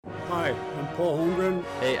Hi, I'm Paul Holmgren.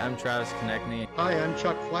 Hey, I'm Travis Konechny. Hi, I'm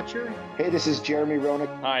Chuck Fletcher. Hey, this is Jeremy Roenick.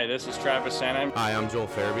 Hi, this is Travis Sanheim. Hi, I'm Joel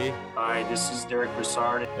Farabee. Hi, this is Derek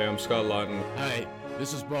Brassard. Hey, I'm Scott Lawton. Hi,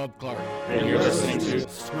 this is Bob Clark. And you're listening to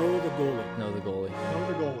Snow the Goalie. Snow the Goalie. Snow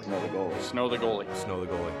the Goalie. Snow the Goalie. Snow the Goalie. Snow the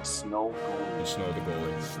Goalie. Snow Goalie. Snow the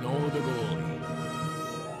Goalie. Snow the Goalie.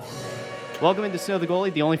 Welcome into Snow the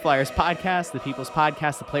Goalie, the Only Flyers podcast, the People's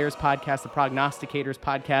Podcast, the Players Podcast, the Prognosticators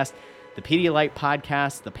Podcast, the Pedialyte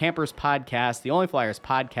Podcast, the Pampers Podcast, the Only Flyers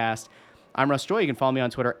Podcast. I'm Russ Joy. You can follow me on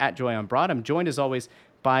Twitter at JoyOnBroad. I'm joined, as always,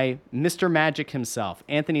 by Mr. Magic himself,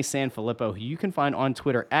 Anthony Sanfilippo, who you can find on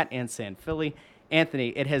Twitter at AntSanPhilly. Anthony,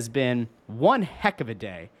 it has been one heck of a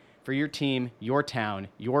day for your team, your town,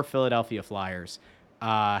 your Philadelphia Flyers.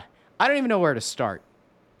 I don't even know where to start.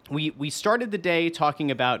 We started the day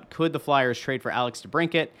talking about could the Flyers trade for Alex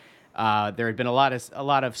DeBrincat. There had been a lot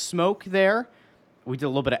of smoke there. We did a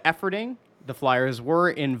little bit of efforting. The Flyers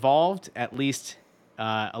were involved, at least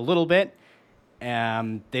a little bit.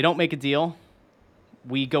 They don't make a deal.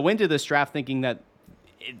 We go into this draft thinking that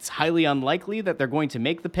it's highly unlikely that they're going to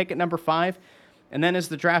make the pick at number 5. And then as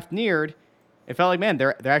the draft neared, it felt like, man,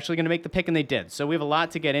 they're actually going to make the pick, and they did. So we have a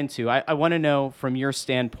lot to get into. I want to know from your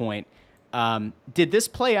standpoint, did this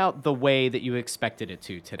play out the way that you expected it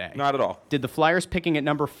to today? Not at all. Did the Flyers picking at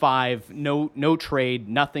number 5, no trade,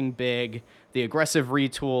 nothing big, the aggressive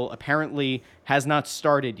retool apparently has not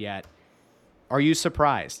started yet. Are you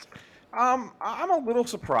surprised? I'm a little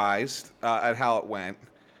surprised at how it went.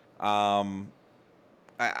 I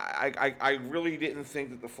really didn't think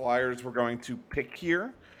that the Flyers were going to pick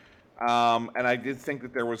here. And I did think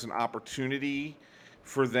that there was an opportunity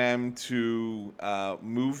for them to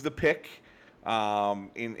move the pick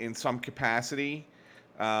in some capacity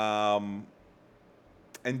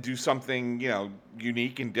and do something,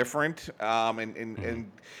 unique and different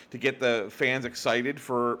and to get the fans excited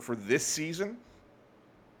for this season.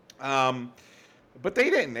 But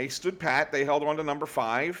they didn't. They stood pat. They held on to number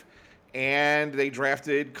 5, and they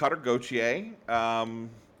drafted Cutter Gauthier,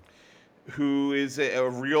 who is a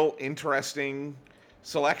real interesting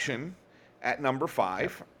selection at number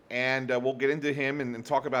 5. And we'll get into him and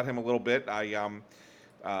talk about him a little bit. I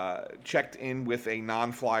checked in with a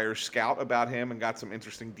non-Flyers scout about him and got some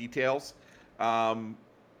interesting details. I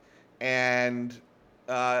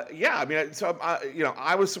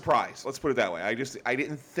was surprised. Let's put it that way. I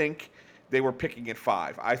didn't think they were picking at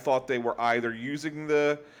 5. I thought they were either using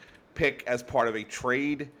the pick as part of a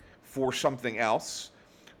trade for something else,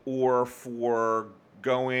 or for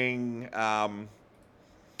going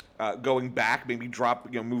back, maybe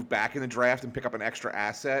move back in the draft and pick up an extra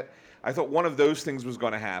asset. I thought one of those things was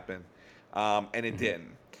going to happen, and it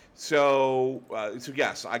didn't. So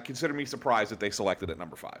yes, I consider me surprised that they selected at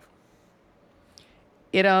number 5.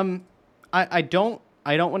 I don't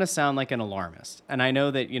want to sound like an alarmist, and I know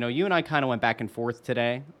that you and I kind of went back and forth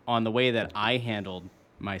today on the way that I handled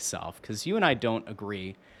myself, because you and I don't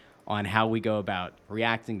agree on how we go about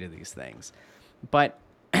reacting to these things. But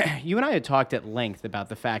you and I had talked at length about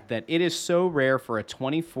the fact that it is so rare for a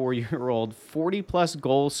 24-year-old 40-plus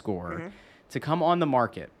goal scorer to come on the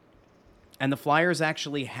market. And the Flyers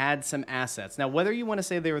actually had some assets. Now, whether you want to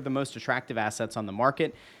say they were the most attractive assets on the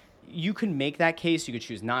market, you can make that case. You could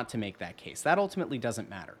choose not to make that case. That ultimately doesn't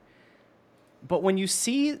matter. But when you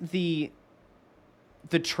see the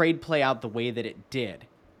trade play out the way that it did,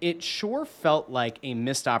 it sure felt like a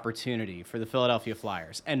missed opportunity for the Philadelphia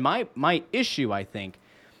Flyers. And my issue, I think,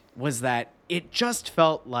 was that it just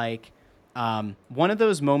felt like one of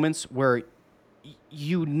those moments where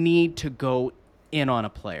you need to go in on a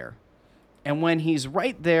player. And when he's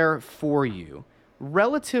right there for you,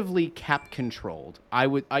 relatively cap controlled,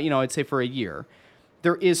 I'd say for a year,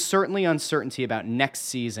 there is certainly uncertainty about next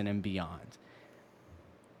season and beyond.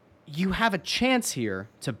 You have a chance here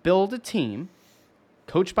to build a team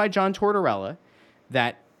coached by John Tortorella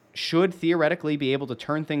that should theoretically be able to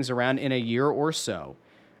turn things around in a year or so.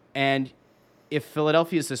 And if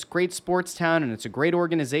Philadelphia is this great sports town and it's a great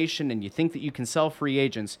organization and you think that you can sell free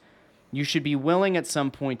agents, you should be willing at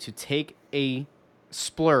some point to take a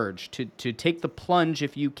splurge, to take the plunge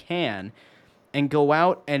if you can, and go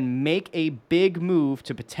out and make a big move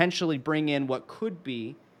to potentially bring in what could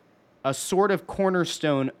be a sort of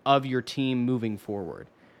cornerstone of your team moving forward.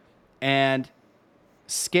 And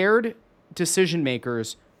scared decision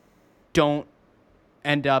makers don't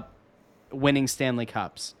end up winning Stanley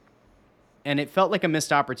Cups. And it felt like a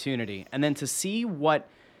missed opportunity. And then to see what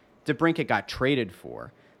DeBrincat got traded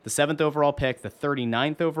for, the 7th overall pick, the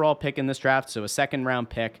 39th overall pick in this draft, so a second-round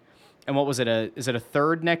pick. And what was it? Is it a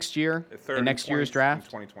third next year? A third in next year's draft?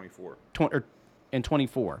 In 2024. In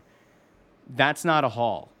 24. That's not a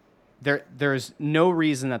haul. there's no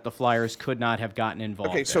reason that the Flyers could not have gotten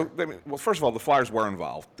involved. Okay, so there. well, first of all, the Flyers were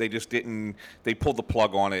involved. They just didn't. They pulled the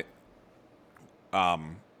plug on it.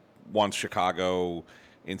 Once Chicago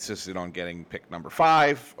insisted on getting pick number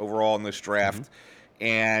 5 overall in this draft,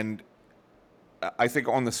 and I think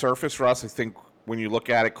on the surface, Russ, I think when you look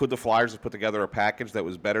at it, could the Flyers have put together a package that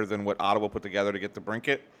was better than what Ottawa put together to get the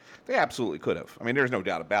Brinkett? They absolutely could have. I mean, there's no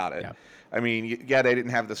doubt about it. Yeah. I mean, yeah, they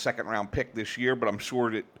didn't have the second-round pick this year, but I'm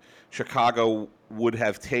sure that Chicago would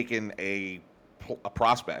have taken a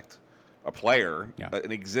prospect, a player,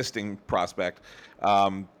 an existing prospect,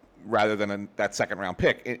 rather than that second-round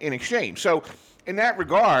pick in exchange. So, in that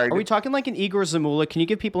regard, are we talking like an Igor Zamula? Can you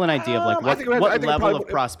give people an idea of like what level of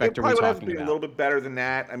prospect are we talking have to be about? A little bit better than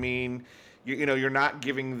that. I mean, you're not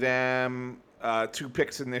giving them 2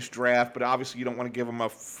 picks in this draft, but obviously you don't want to give them a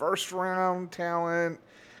first-round talent.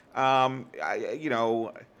 I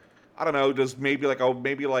don't know. Does maybe like a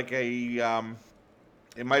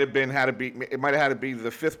it might have had to be the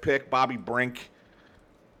 5th pick, Bobby Brink,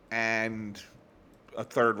 and a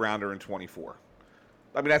 3rd rounder in 24.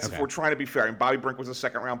 I mean, that's if we're trying to be fair. And Bobby Brink was a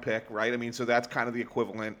 2nd-round pick, right? I mean, so that's kind of the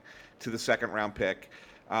equivalent to the 2nd-round pick.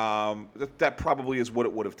 That probably is what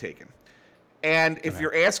it would have taken. And if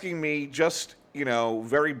you're asking me just,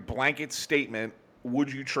 very blanket statement,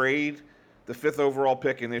 would you trade the 5th overall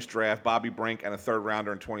pick in this draft, Bobby Brink, and a 3rd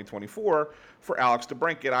rounder in 2024 for Alex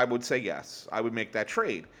DeBrincat? I would say yes. I would make that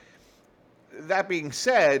trade. That being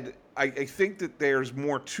said, I think that there's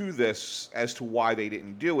more to this as to why they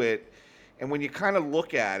didn't do it. And when you kind of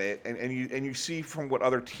look at it and you see from what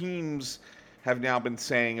other teams have now been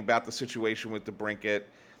saying about the situation with DeBrincat,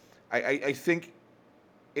 I think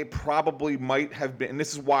it probably might have been, and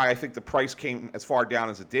this is why I think the price came as far down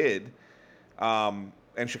as it did, and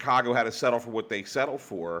Chicago had to settle for what they settled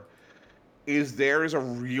for, is there is a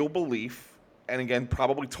real belief, and again,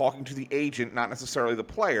 probably talking to the agent, not necessarily the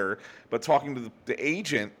player, but talking to the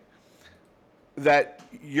agent, that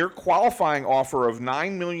your qualifying offer of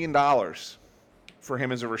 $9 million for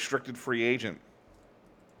him as a restricted free agent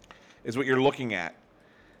is what you're looking at.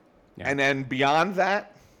 Yeah. And then beyond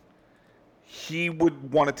that, he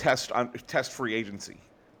would want to test free agency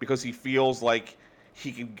because he feels like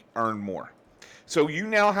he can earn more. So you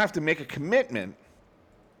now have to make a commitment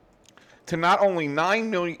to not only $9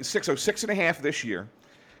 million, $6.5 this year,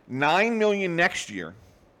 $9 million next year,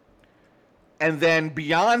 and then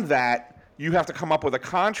beyond that, you have to come up with a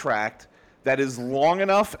contract that is long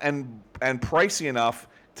enough and pricey enough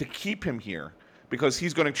to keep him here because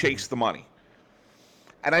he's going to chase the money.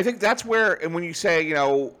 And I think that's where, and when you say,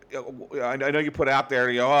 I know you put out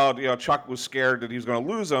there, Chuck was scared that he was going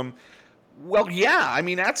to lose him. Well, yeah, I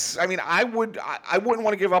wouldn't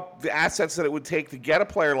want to give up the assets that it would take to get a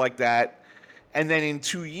player like that. And then in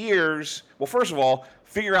 2 years, well, first of all,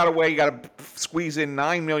 figure out a way you got to squeeze in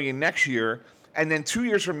 $9 million next year. And then 2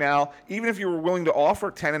 years from now, even if you were willing to offer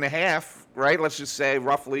 10.5, right? Let's just say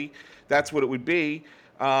roughly that's what it would be.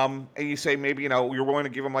 And you say maybe, you're willing to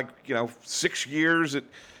give him 6 years at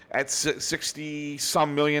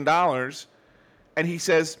 $60-some million. And he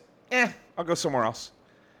says, I'll go somewhere else.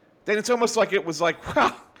 Then it's almost like it was like,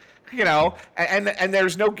 well, and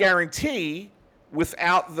there's no guarantee with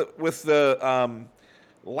the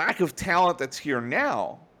lack of talent that's here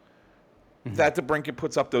now, that DeBrincat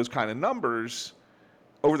puts up those kind of numbers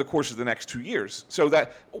over the course of the next 2 years. So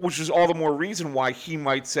which is all the more reason why he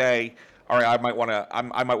might say, all right, I might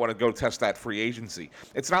want to go test that free agency.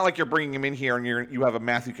 It's not like you're bringing him in here and you have a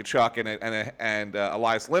Matthew Tkachuk and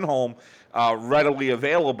Elias Lindholm readily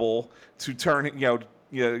available to turn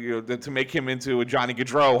to make him into a Johnny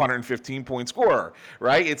Gaudreau 115-point scorer,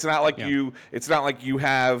 right? It's not like you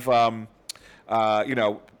have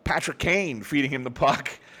Patrick Kane feeding him the puck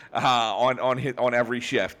on every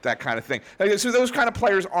shift, that kind of thing. So those kind of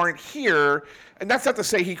players aren't here, and that's not to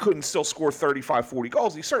say he couldn't still score 35, 40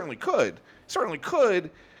 goals. He certainly could,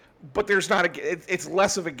 but there's not it's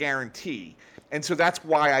less of a guarantee. And so that's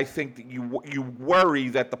why I think that you worry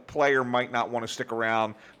that the player might not want to stick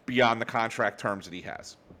around beyond the contract terms that he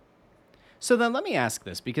has. So then let me ask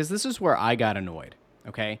this, because this is where I got annoyed,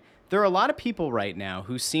 okay? There are a lot of people right now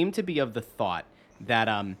who seem to be of the thought that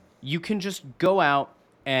you can just go out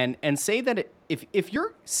and say that if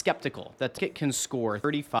you're skeptical that it can score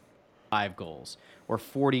 35 goals or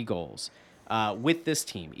 40 goals with this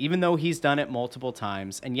team, even though he's done it multiple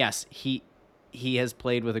times, and yes, he has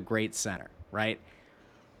played with a great center, right?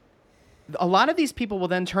 A lot of these people will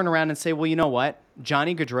then turn around and say, well, you know what?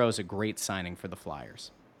 Johnny Gaudreau is a great signing for the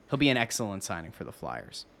Flyers. He'll be an excellent signing for the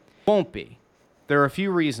Flyers. Won't be. There are a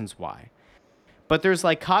few reasons why. But there's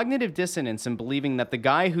like cognitive dissonance in believing that the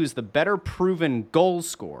guy who's the better proven goal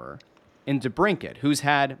scorer in DeBrincat, who's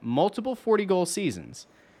had multiple 40-goal seasons,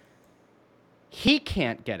 he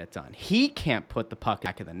can't get it done. He can't put the puck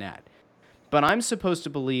back of the net. But I'm supposed to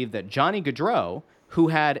believe that Johnny Gaudreau, who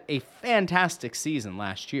had a fantastic season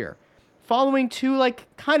last year, following 2 like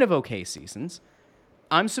kind of okay seasons,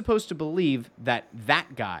 I'm supposed to believe that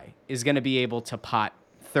that guy is going to be able to pot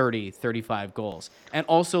 30, 35 goals and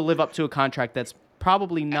also live up to a contract that's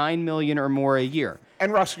probably $9 million or more a year.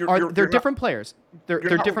 And Russ, they're different players. They're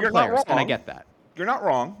different players, and I get that. You're not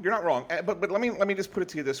wrong. You're not wrong. But let me just put it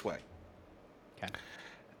to you this way. Okay.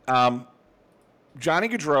 Johnny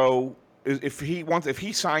Gaudreau, if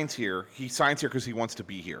he signs here because he wants to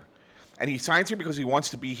be here, and he signs here because he wants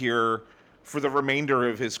to be here for the remainder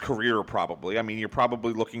of his career. Probably. I mean, you're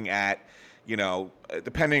probably looking at,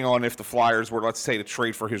 depending on if the Flyers were, let's say, to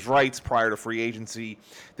trade for his rights prior to free agency,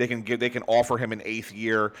 they can offer him an 8th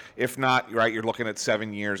year. If not, right, you're looking at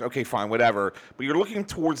 7 years. Okay, fine, whatever. But you're looking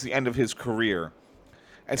towards the end of his career,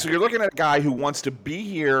 and so you're looking at a guy who wants to be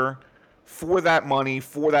here for that money,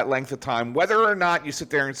 for that length of time. Whether or not you sit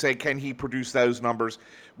there and say, can he produce those numbers?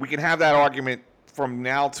 We can have that argument from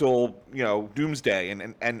now till doomsday,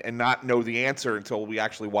 and not know the answer until we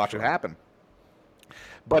actually watch it happen.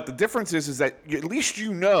 But the difference is that at least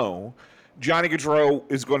Johnny Gaudreau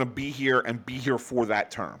is going to be here and be here for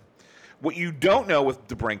that term. What you don't know with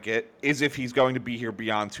DeBrincat is if he's going to be here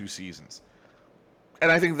beyond 2 seasons.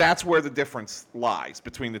 And I think that's where the difference lies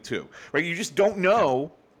between the two. Right? You just don't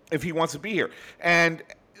know if he wants to be here. And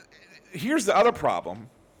here's the other problem.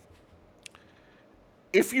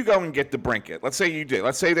 If you go and get DeBrincat, let's say you did.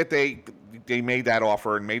 Let's say that they made that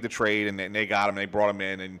offer and made the trade and they got him and they brought him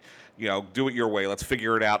in and, do it your way. Let's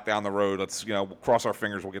figure it out down the road. Let's, we'll cross our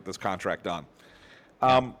fingers. We'll get this contract done.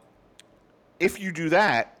 If you do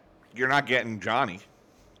that, you're not getting Johnny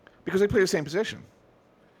because they play the same position.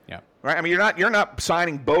 Yeah. Right? I mean, you're not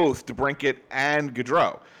signing both DeBrincat and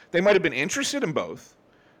Gaudreau. They might have been interested in both.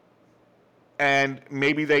 And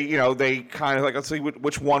maybe they kind of like, let's see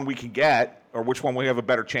which one we can get or which one we have a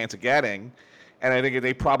better chance of getting. And I think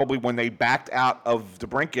they probably, when they backed out of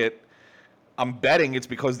DeBrincat, I'm betting it's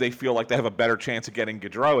because they feel like they have a better chance of getting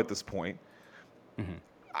Gaudreau at this point. Mm-hmm.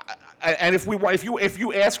 And if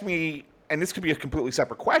you ask me, and this could be a completely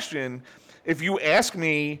separate question, if you ask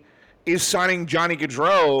me, is signing Johnny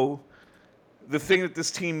Gaudreau the thing that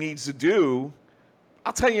this team needs to do?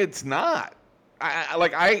 I'll tell you, it's not. I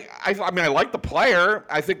mean, I like the player.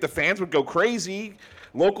 I think the fans would go crazy.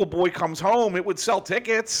 Local boy comes home. It would sell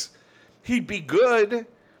tickets. He'd be good.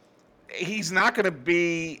 He's not going to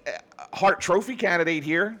be a Hart Trophy candidate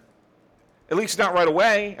here, at least not right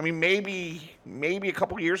away. I mean, maybe a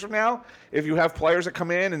couple years from now, if you have players that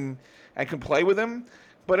come in and can play with him.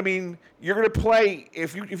 But I mean, you're going to play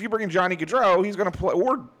if you bring in Johnny Gaudreau, he's going to play,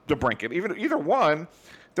 or DeBrincat, either one.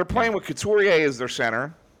 They're playing with Couturier as their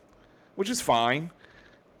center, which is fine.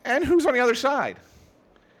 And who's on the other side?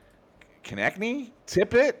 Konechny?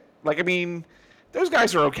 Tippett? Those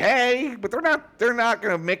guys are okay, but they're not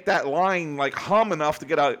going to make that line hum enough to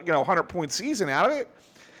get a 100-point season out of it.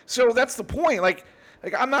 So that's the point. Like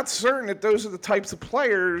I'm not certain that those are the types of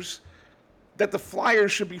players that the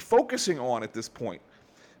Flyers should be focusing on at this point.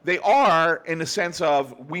 They are in the sense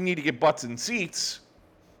of we need to get butts in seats,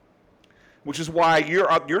 which is why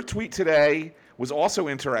your tweet today was also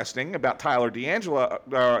interesting about Tony DeAngelo,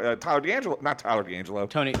 not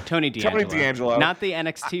the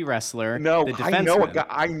NXT wrestler. No, the defenseman.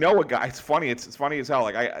 I know a guy. It's funny. It's funny as hell.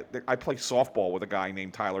 I play softball with a guy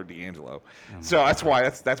named Tyler DeAngelo, so that's why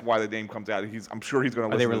the name comes out. I'm sure he's going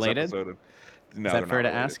to listen to this episode. No, is that fair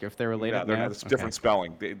to ask if they're related? No, it's different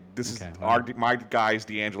spelling. This is my guy's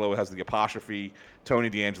DeAngelo has the apostrophe. Tony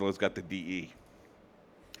DeAngelo's got the DE.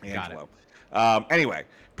 Angelo. Got it. Anyway,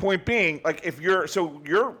 point being,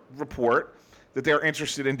 your report that they're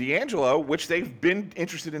interested in DeAngelo, which they've been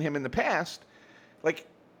interested in him in the past.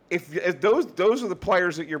 If those are the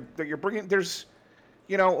players that you're bringing, there's,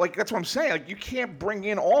 that's what I'm saying. You can't bring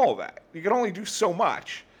in all of that. You can only do so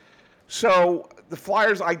much. So the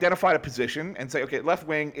Flyers identified a position and say, okay, left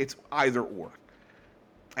wing, it's either or.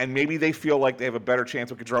 And maybe they feel like they have a better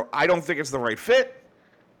chance with Gaudreau. I don't think it's the right fit.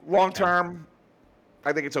 Long term,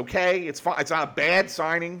 I think it's okay. It's fine. It's not a bad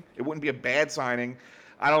signing. It wouldn't be a bad signing.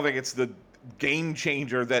 I don't think it's the game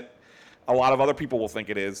changer that a lot of other people will think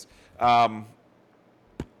it is.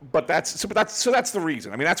 But that's the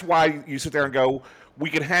reason. I mean, that's why you sit there and go, we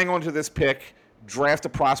can hang on to this pick, draft a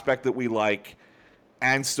prospect that we like,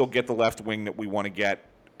 and still get the left wing that we want to get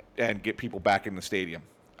and get people back in the stadium.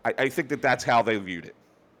 I think that's how they viewed it.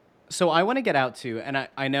 So I want to get out to, and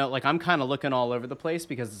I know, like, I'm kind of looking all over the place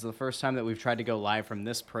because it's the first time that we've tried to go live from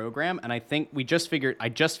this program, and I think I just figured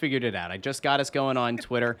it out. I just got us going on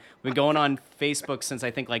Twitter. We've been going on Facebook since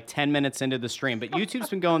I think like 10 minutes into the stream, but YouTube's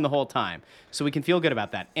been going the whole time, so we can feel good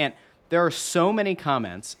about that. And there are so many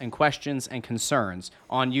comments and questions and concerns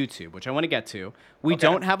on YouTube, which I want to get to. We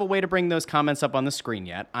don't have a way to bring those comments up on the screen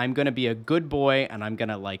yet. I'm going to be a good boy, and I'm going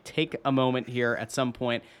to like take a moment here at some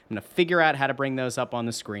point. I'm going to figure out how to bring those up on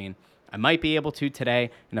the screen. I might be able to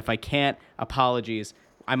today, and if I can't, apologies.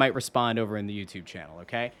 I might respond over in the YouTube channel,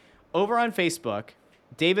 okay? Over on Facebook,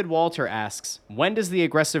 David Walter asks, when does the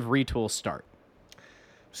aggressive retool start?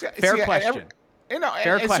 Fair question.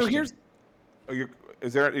 Fair question. So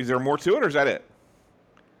is there more to it, or is that it?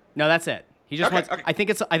 No, that's it. He just wants. Okay. I think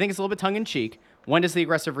it's a little bit tongue in cheek. When does the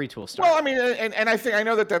aggressive retool start? Well, I mean, and I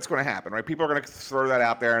know that that's going to happen, right? People are going to throw that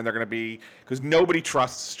out there, and they're going to be, because nobody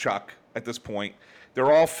trusts Chuck at this point.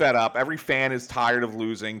 They're all fed up. Every fan is tired of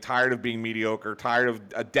losing, tired of being mediocre, tired of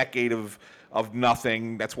a decade of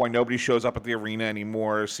nothing. That's why nobody shows up at the arena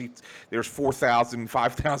anymore. There's 4,000,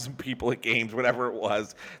 5,000 people at games, whatever it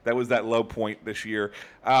was. That was that low point this year.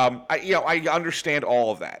 I understand all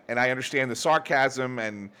of that, and I understand the sarcasm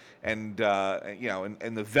and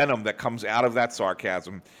the venom that comes out of that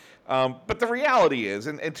sarcasm. But the reality is,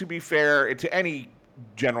 and to be fair to any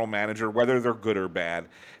general manager, whether they're good or bad,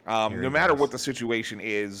 no matter what the situation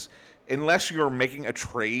is, unless you're making a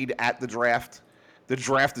trade at the draft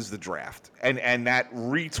is the draft, and that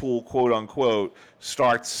retool, quote unquote,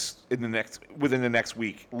 starts within the next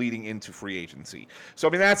week, leading into free agency. So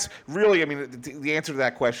I mean, that's really, the answer to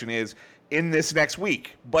that question is in this next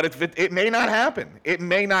week. But it may not happen. It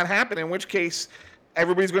may not happen, in which case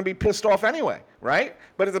everybody's going to be pissed off anyway, right?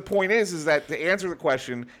 But the point is that to answer the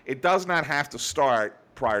question, it does not have to start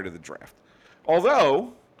prior to the draft.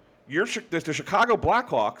 Although the Chicago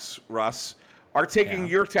Blackhawks, Russ, are taking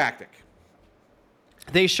your tactic.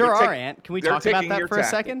 They sure are, Ant. Can we talk about that for a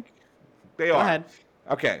second? They are. Go ahead.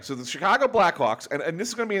 Okay, so the Chicago Blackhawks, and this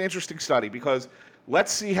is going to be an interesting study because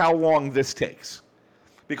let's see how long this takes.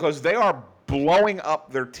 Because they are blowing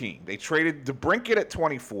up their team. They traded DeBrincat at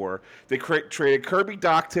 24. They traded Kirby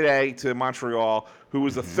Dach today to Montreal, who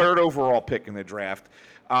was the third overall pick in the draft.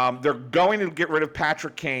 They're going to get rid of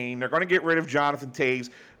Patrick Kane. They're going to get rid of Jonathan Toews.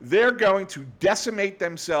 They're going to decimate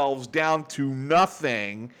themselves down to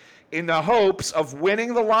nothing in the hopes of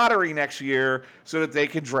winning the lottery next year so that they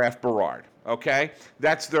can draft Berard. Okay?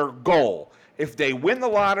 That's their goal. If they win the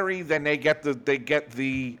lottery, then they get the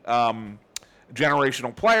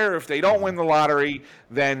generational player. If they don't win the lottery,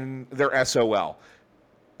 then they're SOL.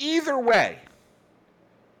 Either way,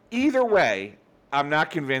 I'm not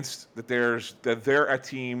convinced that they're a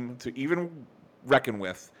team to even reckon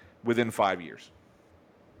with within 5 years.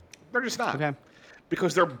 They're just not. Okay.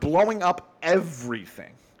 Because they're blowing up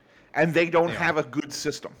everything. And they don't have a good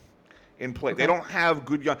system in play. Okay. They don't have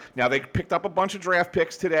good young. Now, they picked up a bunch of draft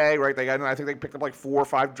picks today, right? I think they picked up like 4 or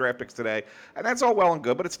 5 draft picks today. And that's all well and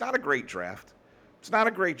good, but it's not a great draft. It's not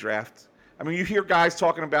a great draft. I mean, you hear guys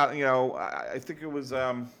talking about, I think it was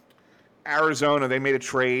Arizona. They made a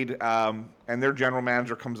trade, and their general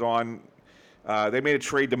manager comes on. They made a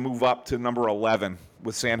trade to move up to number 11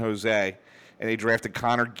 with San Jose, and they drafted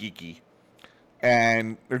Connor Geekie.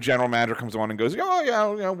 And their general manager comes on and goes,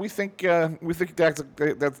 we think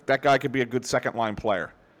that guy could be a good second line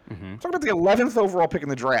player. Mm-hmm. Talk about the 11th overall pick in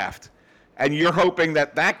the draft, and you're hoping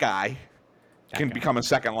that guy can become a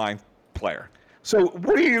second line player. So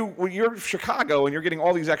when you're Chicago and you're getting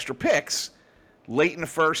all these extra picks late in the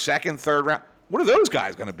first, second, third round, what are those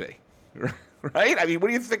guys going to be? Right? I mean, what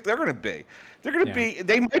do you think they're going to be? They're going to be,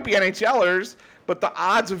 they might be NHLers, but the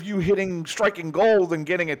odds of you striking gold and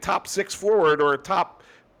getting a top 6 forward or a top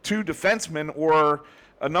 2 defenseman or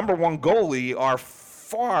a number 1 goalie are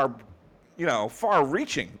far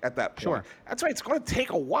reaching at that point. Sure. That's why it's going to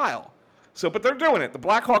take a while. So, but they're doing it. The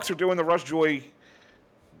Blackhawks are doing the Russ Joy.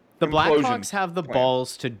 The Blackhawks have the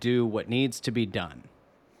balls to do what needs to be done,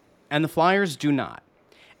 and the Flyers do not.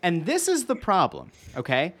 And this is the problem,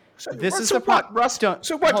 okay? This is the problem. Russ, so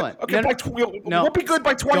what? Hold on. Okay, we'll be good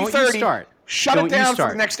by 2030. Shut it down for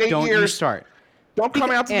the next 8 years. Don't you start. Don't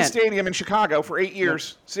come out to the stadium in Chicago for 8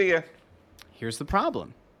 years. See ya. Here's the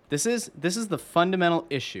problem. This is the fundamental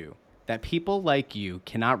issue that people like you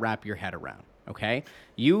cannot wrap your head around. Okay,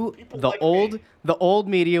 the old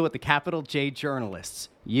media with the capital J journalists.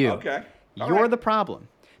 You're the problem,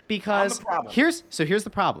 because here's the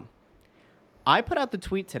problem. I put out the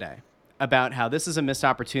tweet today about how this is a missed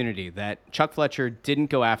opportunity that Chuck Fletcher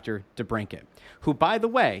didn't go after DeBrincat, who, by the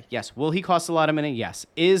way, yes, will he cost a lot of money? Yes.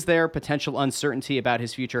 Is there potential uncertainty about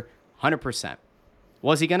his future? 100%.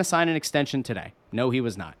 Was he going to sign an extension today? No, he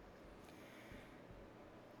was not.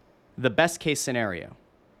 The best case scenario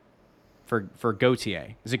for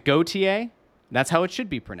Gauthier. Is it Gauthier? That's how it should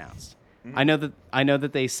be pronounced. I know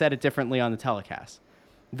that they said it differently on the telecast.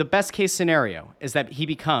 The best case scenario is that he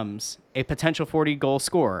becomes a potential 40-goal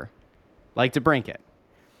scorer like DeBrincat.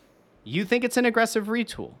 You think it's an aggressive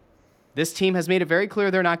retool. This team has made it very clear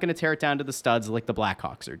they're not going to tear it down to the studs like the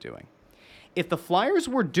Blackhawks are doing. If the Flyers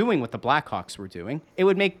were doing what the Blackhawks were doing, it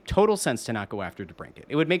would make total sense to not go after DeBrincat.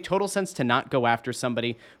 It would make total sense to not go after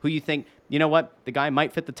somebody who you think, you know what, the guy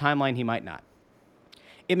might fit the timeline, he might not.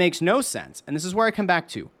 It makes no sense, and this is where I come back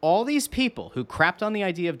to. All these people who crapped on the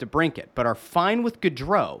idea of DeBrincat but are fine with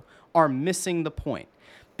Gaudreau are missing the point.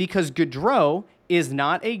 Because Gaudreau is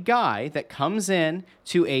not a guy that comes in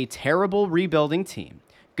to a terrible rebuilding team.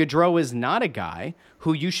 Gaudreau is not a guy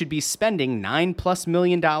who you should be spending $9+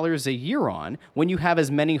 million a year on when you have as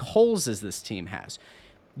many holes as this team has.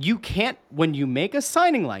 You can't, when you make a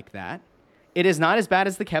signing like that, it is not as bad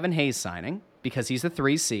as the Kevin Hayes signing because he's a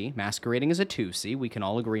 3C, masquerading as a 2C. We can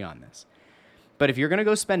all agree on this. But if you're going to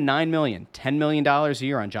go spend $9 million, $10 million a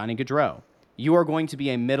year on Johnny Gaudreau, you are going to be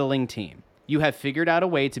a middling team. You have figured out a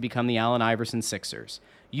way to become the Allen Iverson Sixers.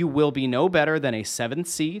 You will be no better than a 7th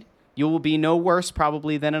seed. You will be no worse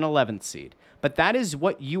probably than an 11th seed. But that is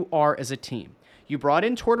what you are as a team. You brought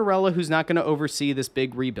in Tortorella, who's not going to oversee this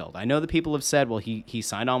big rebuild. I know that people have said, well, he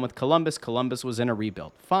signed on with Columbus. Columbus was in a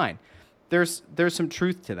rebuild. Fine. There's some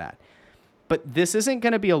truth to that. But this isn't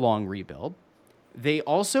going to be a long rebuild. They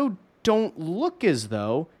also don't look as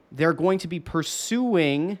though they're going to be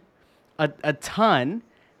pursuing a ton.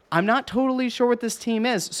 I'm not totally sure what this team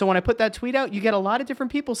is. So when I put that tweet out, you get a lot of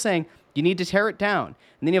different people saying, you need to tear it down.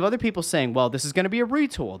 And then you have other people saying, well, this is going to be a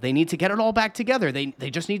retool. They need to get it all back together. They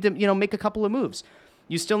just need to, make a couple of moves.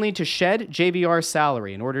 You still need to shed JVR's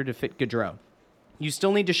salary in order to fit Gaudreau. You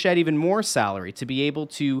still need to shed even more salary to be able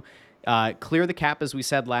to clear the cap, as we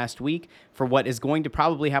said last week, for what is going to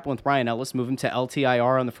probably happen with Ryan Ellis, move him to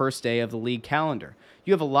LTIR on the first day of the league calendar.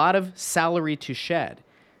 You have a lot of salary to shed.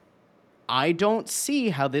 I don't see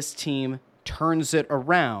how this team turns it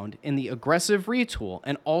around in the aggressive retool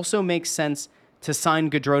and also makes sense to sign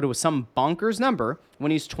Gaudreau to some bonkers number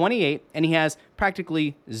when he's 28 and he has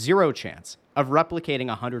practically zero chance of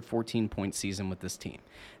replicating a 114-point season with this team.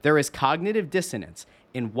 There is cognitive dissonance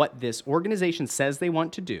in what this organization says they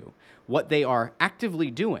want to do, what they are actively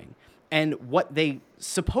doing, and what they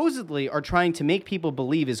supposedly are trying to make people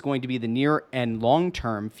believe is going to be the near and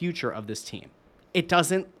long-term future of this team. It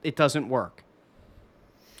doesn't work.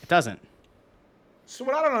 It doesn't. So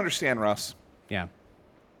what I don't understand, Russ, Yeah.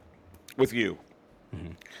 with you,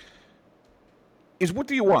 is what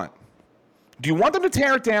do you want? Do you want them to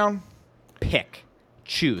tear it down? Pick.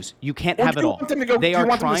 Choose. You can't Or have do it you all. want them to go, They do you are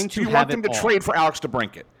want them trying do to you have want them it to all. trade for Alex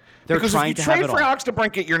DeBrincat? They're Because trying if to you have trade it for all. Alex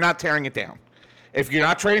DeBrincat, you're not tearing it down. If you're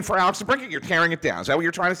not trading for Alex DeBrincat, you're tearing it down. Is that what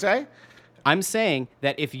you're trying to say? I'm saying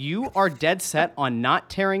that if you are dead set on not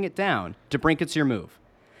tearing it down, DeBrincat's your move.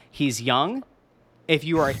 He's young. If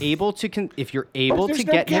you are able to, if you're able to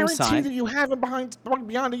get him There's no guarantee signed, that you have him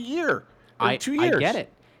beyond a year or 2 years. I get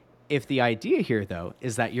it. If the idea here, though,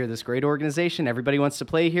 is that you're this great organization, everybody wants to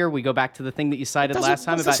play here, we go back to the thing that you cited last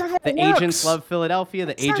time that's not how about it the agents works. love Philadelphia,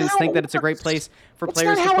 the That's not agents how think it that it's a great works. place for That's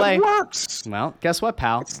players not to how play. it works. Well, guess what,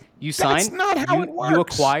 pal? You sign. That's not how it You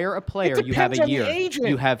works. acquire a player. It You have depends a on the year. agent.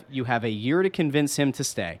 You have a year to convince him to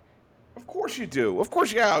stay. Of course you do. Of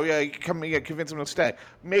course, yeah. You convince him to stay.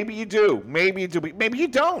 Maybe you do. Maybe you do. Maybe you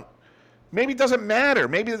don't. Maybe it doesn't matter.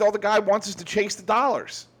 Maybe all the guy wants is to chase the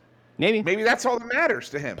dollars. Maybe. Maybe that's all that matters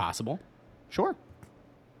to him. Possible. Sure.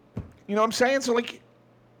 You know what I'm saying? So, like,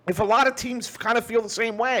 if a lot of teams kind of feel the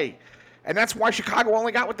same way, and that's why Chicago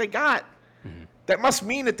only got what they got, that must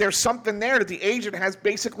mean that there's something there that the agent has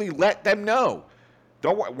basically let them know.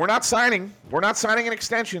 We're not signing. We're not signing an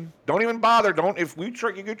extension. Don't even bother. If you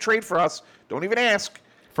could trade for us, don't even ask.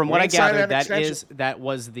 From We what I ain't signing gathered, an extension. that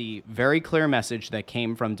was the very clear message that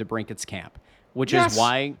came from DeBrincat's camp, which Yes.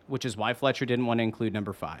 is why Fletcher didn't want to include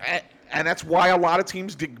number 5. And that's why a lot of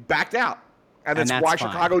teams backed out. And that's that's why fine.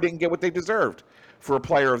 Chicago didn't get what they deserved for a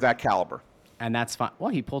player of that caliber. And that's fine. Well,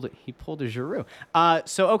 he pulled a Giroux.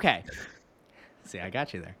 So okay. See, I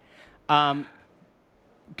got you there.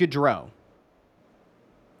 Gaudreau.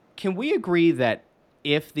 Can we agree that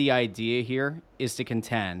if the idea here is to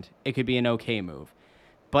contend, it could be an okay move?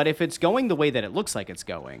 But if it's going the way that it looks like it's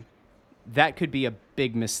going, that could be a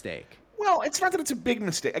big mistake. Well, it's not that it's a big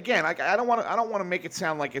mistake. Again, I don't want to make it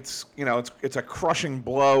sound like it's it's a crushing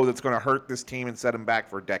blow that's going to hurt this team and set them back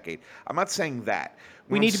for a decade. I'm not saying that.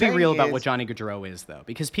 We need to be real about what Johnny Gaudreau is, though,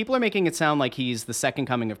 because people are making it sound like he's the second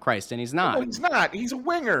coming of Christ, and he's not. No, he's not. He's a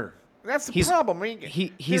winger. That's the problem. I mean,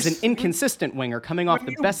 he's an inconsistent winger coming off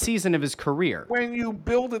the best season of his career. When you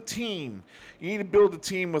build a team, you need to build a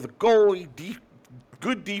team with a goalie,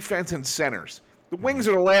 good defense, and centers. The wings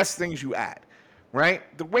are the last things you add.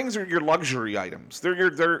 Right, the wings are your luxury items. They're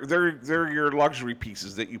your luxury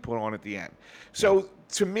pieces that you put on at the end. So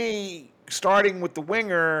to me, starting with the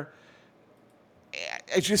winger,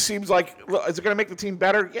 it just seems like, is it going to make the team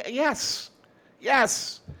better? Yes.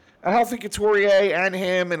 A healthy Couturier and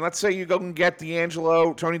him, and let's say you go and get Tony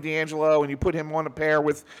DeAngelo, and you put him on a pair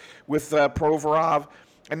with Provorov,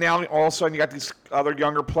 and now all of a sudden you got these other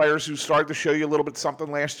younger players who started to show you a little bit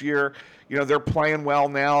something last year. They're playing well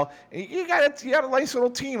now. You got a nice little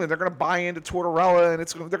team, and they're going to buy into Tortorella,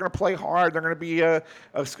 and they're going to play hard. They're going to be a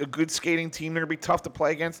good skating team. They're going to be tough to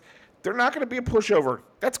play against. They're not going to be a pushover.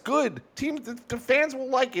 That's good. The fans will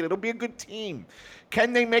like it. It'll be a good team.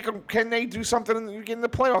 Can they do something in the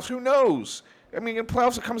playoffs? Who knows? I mean, in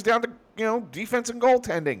playoffs it comes down to defense and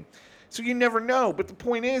goaltending. So you never know. But the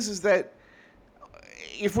point is that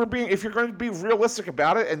if you're going to be realistic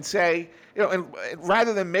about it and say, and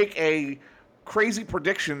rather than make a crazy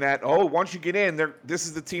prediction that, once you get in, this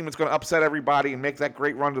is the team that's going to upset everybody and make that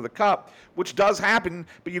great run to the cup, which does happen,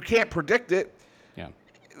 but you can't predict it. Yeah,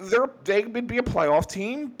 they would be a playoff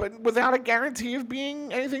team, but without a guarantee of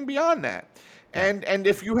being anything beyond that. Yeah. And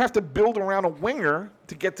if you have to build around a winger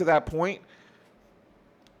to get to that point,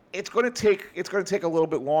 it's going to take a little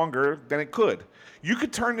bit longer than it could. You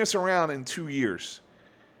could turn this around in 2 years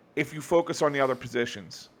if you focus on the other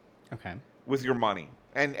positions. Okay. With your money,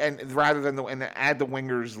 and rather than add the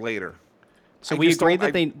wingers later. So we agree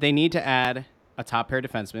that they need to add a top pair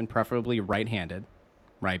defenseman, preferably right-handed,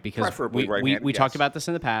 right? Because we talked about this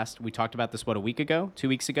in the past. We talked about this 2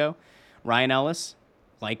 weeks ago. Ryan Ellis,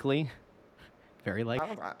 likely, very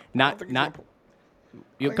likely.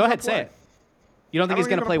 Go ahead, say it. You don't think he's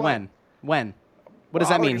going to play when? When? What does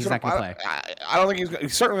that mean? He's not going to play. I don't think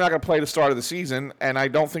he's certainly not going to play the start of the season, and I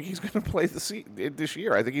don't think he's going to play this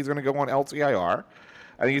year. I think he's going to go on LTIR.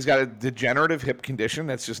 I think he's got a degenerative hip condition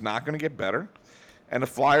that's just not going to get better, and the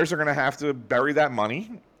Flyers are going to have to bury that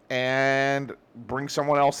money and bring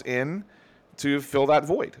someone else in to fill that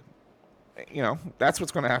void. That's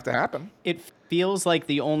what's going to have to happen. It feels like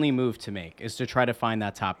the only move to make is to try to find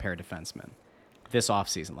that top pair defenseman this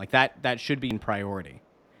offseason. Like that should be in priority.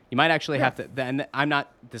 You might actually have to, and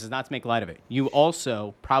this is not to make light of it. You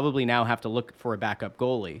also probably now have to look for a backup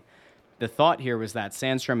goalie. The thought here was that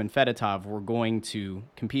Sandstrom and Fedotov were going to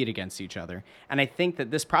compete against each other. And I think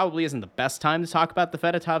that this probably isn't the best time to talk about the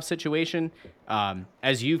Fedotov situation.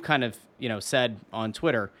 As you've kind of, said on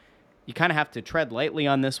Twitter, you kind of have to tread lightly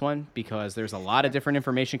on this one because there's a lot of different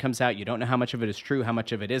information comes out. You don't know how much of it is true, how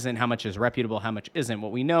much of it isn't, how much is reputable, how much isn't.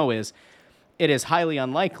 What we know is it is highly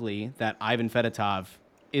unlikely that Ivan Fedotov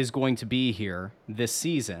is going to be here this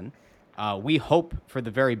season. We hope for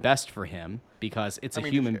the very best for him because it's a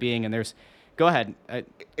human being, and there's. Go ahead.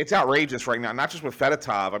 It's outrageous right now, not just with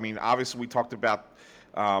Fedotov. I mean, obviously we talked about.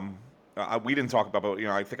 We didn't talk about, but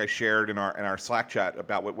I think I shared in our Slack chat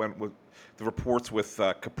about what went with the reports with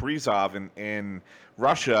Kaprizov in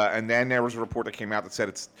Russia, and then there was a report that came out that said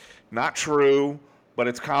it's not true, but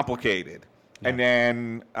it's complicated, and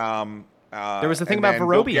then. There was the thing about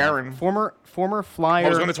Vorobiev, former Flyer. I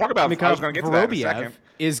was going to talk about. I was going to get to that in a second.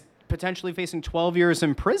 Is potentially facing 12 years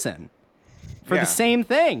in prison for the same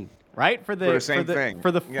thing, right? For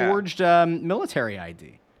the forged military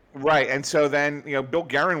ID. Right, and so then Bill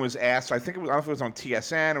Guerin was asked. I don't know if it was on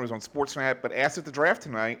TSN or it was on Sportsnet, but asked at the draft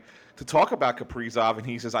tonight to talk about Kaprizov, and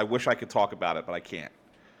he says, "I wish I could talk about it, but I can't."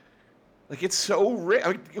 Like it's so rich.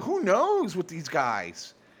 I mean, who knows with these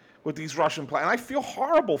guys, with these Russian players? And I feel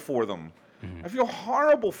horrible for them. I feel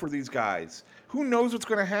horrible for these guys. Who knows what's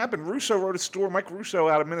going to happen? Russo wrote a story, Mike Russo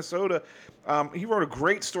out of Minnesota. He wrote a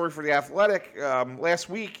great story for The Athletic last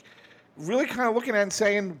week, really kind of looking at it and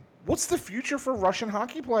saying, what's the future for Russian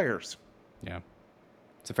hockey players? Yeah.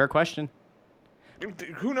 It's a fair question.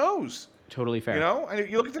 Who knows? Totally fair. And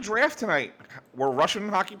you look at the draft tonight. Were Russian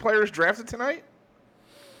hockey players drafted tonight?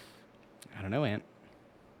 I don't know, Ant.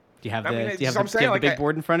 Do you have the big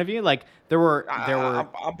board in front of you? Like there were.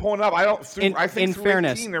 I'm pulling up. I think in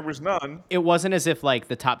fairness, 18, there was none. It wasn't as if like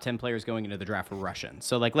the top 10 players going into the draft were Russian.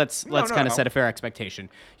 So like let's kind of set a fair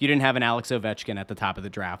expectation. You didn't have an Alex Ovechkin at the top of the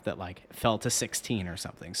draft that like fell to 16 or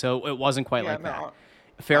something. So it wasn't quite that.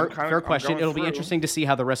 Fair question. It'll be interesting to see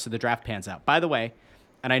how the rest of the draft pans out. By the way,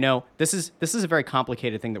 and I know this is a very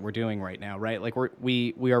complicated thing that we're doing right now, right? Like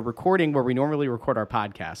we are recording where we normally record our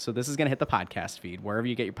podcast. So this is going to hit the podcast feed, wherever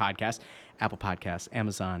you get your podcast, Apple Podcasts,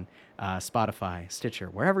 Amazon, Spotify, Stitcher,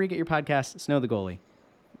 wherever you get your podcasts, Snow the Goalie.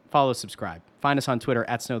 Follow, subscribe. Find us on Twitter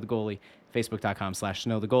at Snow the Goalie,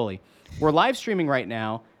 Facebook.com/Snow the Goalie. We're live streaming right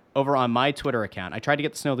now over on my Twitter account. I tried to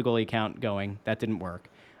get the Snow the Goalie account going. That didn't work.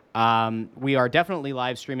 We are definitely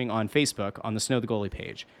live streaming on Facebook on the Snow the Goalie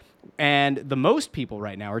page. And the most people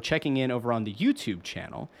right now are checking in over on the YouTube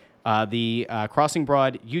channel, the Crossing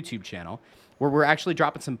Broad YouTube channel, where we're actually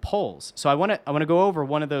dropping some polls. So I want to go over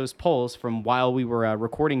one of those polls from while we were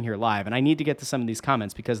recording here live. And I need to get to some of these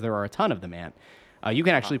comments because there are a ton of them, Ant. You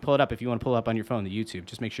can actually pull it up if you want to pull it up on your phone, the YouTube.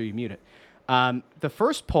 Just make sure you mute it. The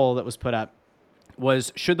first poll that was put up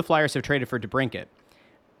was, should the Flyers have traded for DeBrincat?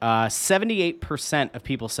 78% of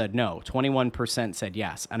people said no. 21% said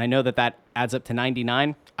yes. And I know that adds up to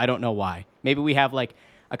 99. I don't know why. Maybe we have like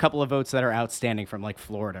a couple of votes that are outstanding from like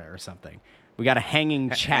Florida or something. We got a hanging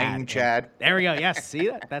Chad. Hanging Chad. There we go. Yes. See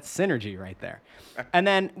that? That's synergy right there. And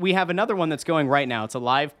then we have another one that's going right now. It's a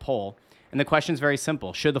live poll. And the question's very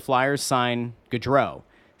simple. Should the Flyers sign Gaudreau?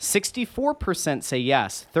 64% say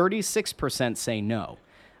yes. 36% say no.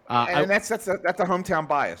 And that's a hometown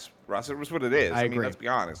bias, Russ. It was what it is. I mean, agree. let's be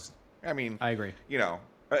honest. I mean, I agree. You know,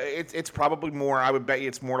 it's probably more. I would bet you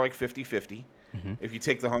it's more like 50-50. If you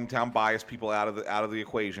take the hometown bias people out of the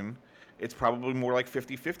equation, it's probably more like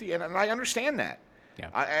 50-50. And I understand that. Yeah.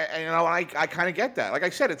 I kind of get that. Like I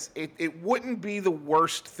said, it wouldn't be the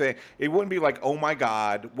worst thing. It wouldn't be like, oh my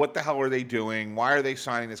God, what the hell are they doing? Why are they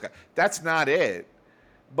signing this guy? That's not it.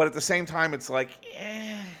 But at the same time, it's like,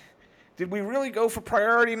 did we really go for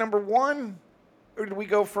priority number 1, or did we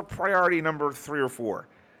go for priority number 3 or 4?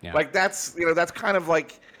 Yeah. Like that's kind of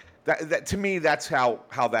like that to me. That's how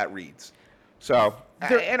that reads. So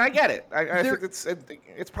and I get it. I think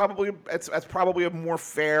it's probably a more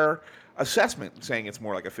fair assessment saying it's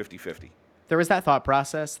more like a 50-50. There was that thought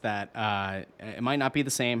process that it might not be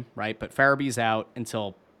the same, right? But Farabee's out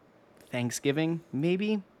until Thanksgiving,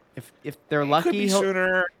 maybe. If they're lucky, it could be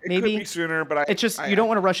sooner. Maybe. It could be sooner, but it's just you don't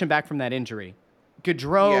want to rush him back from that injury.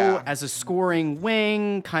 Gaudreau Yeah. as a scoring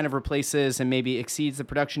wing kind of replaces and maybe exceeds the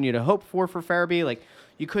production you'd hope for Farabee. Like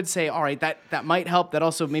you could say, all right, that might help. That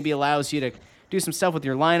also maybe allows you to do some stuff with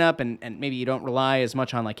your lineup and maybe you don't rely as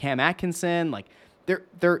much on like Cam Atkinson. Like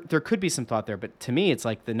there could be some thought there, but to me, it's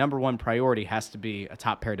like the number one priority has to be a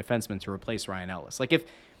top pair defenseman to replace Ryan Ellis. Like if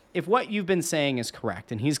what you've been saying is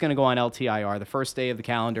correct, and he's going to go on LTIR the first day of the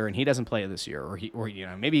calendar, and he doesn't play this year, or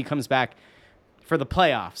maybe he comes back for the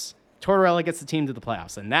playoffs, Tortorella gets the team to the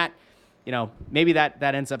playoffs, and that, maybe that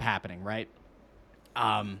ends up happening, right?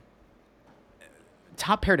 Top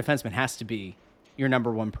pair defenseman has to be your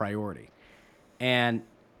number one priority, and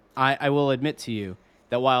I will admit to you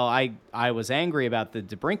that while I was angry about the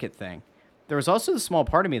DeBrincat thing, there was also the small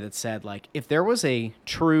part of me that said, like, if there was a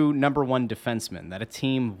true number one defenseman that a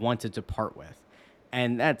team wanted to part with,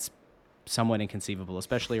 and that's somewhat inconceivable,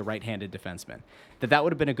 especially a right-handed defenseman, that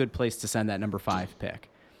would have been a good place to send that number 5 pick.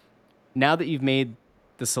 Now that you've made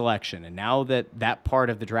the selection, and now that part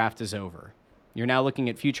of the draft is over, you're now looking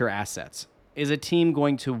at future assets. Is a team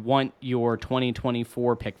going to want your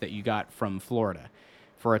 2024 pick that you got from Florida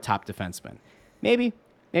for a top defenseman? Maybe,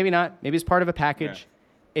 maybe not. Maybe it's part of a package. Yeah.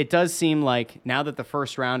 It does seem like now that the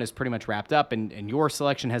first round is pretty much wrapped up and your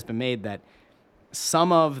selection has been made, that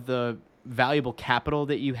some of the valuable capital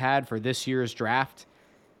that you had for this year's draft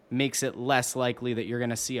makes it less likely that you're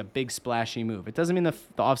going to see a big splashy move. It doesn't mean the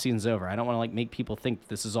offseason's over. I don't want to make people think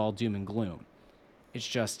this is all doom and gloom. It's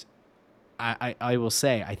just, I will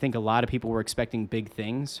say, I think a lot of people were expecting big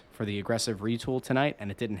things for the aggressive retool tonight, and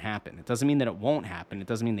it didn't happen. It doesn't mean that it won't happen. It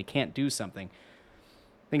doesn't mean they can't do something.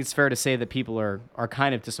 I think it's fair to say that people are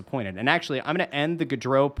kind of disappointed. And actually, I'm going to end the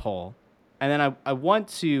Gaudreau poll, and then I'm going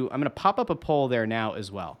to pop up a poll there now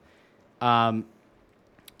as well.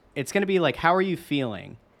 It's going to be like, how are you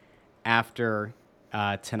feeling after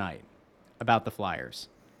tonight about the Flyers?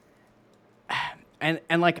 And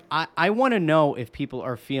I want to know if people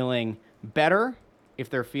are feeling better, if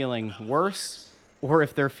they're feeling worse, or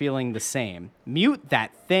if they're feeling the same. Mute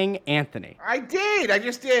that thing, Anthony. I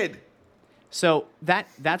just did. So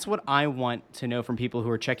that's what I want to know from people who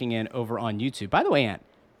are checking in over on YouTube. By the way, Ant,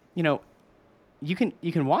 you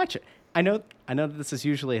can watch it. I know that this is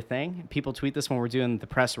usually a thing. People tweet this when we're doing the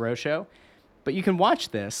Press Row show, but you can watch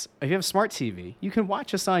this if you have a smart TV. You can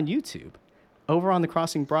watch us on YouTube, over on the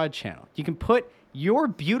Crossing Broad channel. You can put your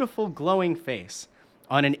beautiful glowing face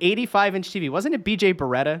on an 85-inch TV. Wasn't it BJ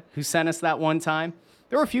Beretta who sent us that one time?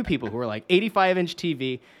 There were a few people who were like 85-inch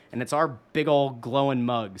TV, and it's our big old glowing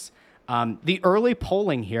mugs. The early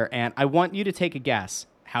polling here, and I want you to take a guess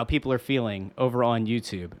how people are feeling over on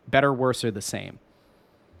YouTube. Better, worse, or the same?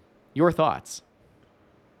 Your thoughts?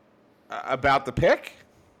 About the pick?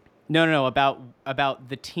 No. About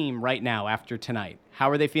the team right now after tonight. How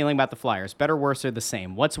are they feeling about the Flyers? Better, worse, or the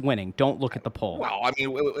same? What's winning? Don't look at the poll. Well, I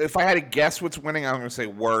mean, if I had to guess what's winning, I'm going to say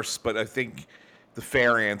worse, but I think the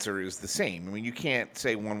fair answer is the same. I mean, you can't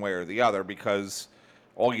say one way or the other because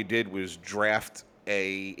all you did was draft an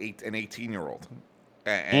 18-year-old.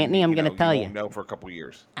 Anthony, I'm going to tell you. Know for a couple of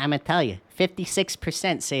years. I'm going to tell you.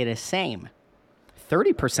 56% say the same.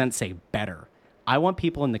 30% say better. I want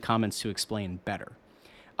people in the comments to explain better.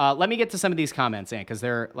 Let me get to some of these comments, Ant, because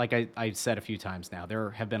they're, like I said a few times now, there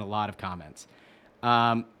have been a lot of comments.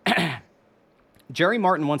 Jerry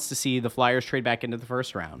Martin wants to see the Flyers trade back into the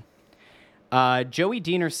first round. Joey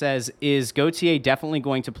Diener says, is Gauthier definitely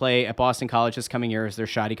going to play at Boston College this coming year? Is there a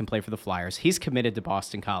shot he can play for the Flyers? He's committed to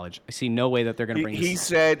Boston College. I see no way that they're going to bring He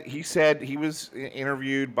said he was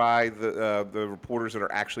interviewed by the reporters that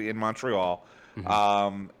are actually in Montreal.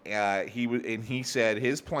 Mm-hmm. He said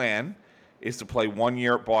his plan is to play 1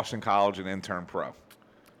 year at Boston College and then turn pro.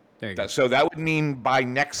 There you go. So that would mean by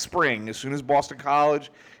next spring, as soon as Boston College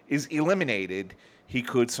is eliminated, he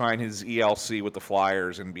could sign his ELC with the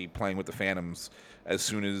Flyers and be playing with the Phantoms as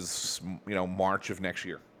soon as March of next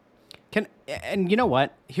year. And you know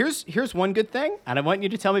what? Here's one good thing, and I want you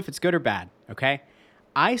to tell me if it's good or bad. Okay,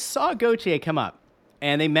 I saw Gauthier come up,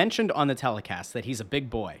 and they mentioned on the telecast that he's a big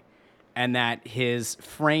boy, and that his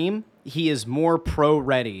frame, he is more pro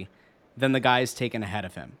ready than the guys taken ahead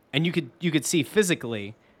of him. And you could see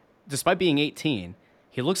physically, despite being 18,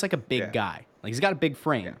 he looks like a big guy. Like he's got a big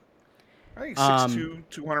frame. Yeah. I think 6'2",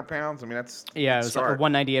 200 pounds. I mean, that's it was like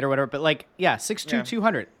 198 or whatever. But 6'2",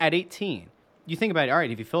 200 at 18. You think about it. All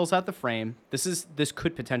right, if he fills out the frame, this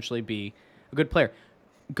could potentially be a good player,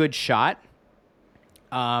 good shot.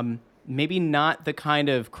 Maybe not the kind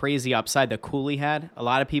of crazy upside that Cooley had. A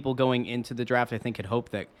lot of people going into the draft, I think, had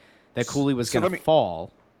hoped that Cooley was going to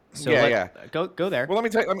fall. So go there. Well,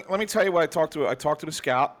 let me tell you what I talked to. I talked to the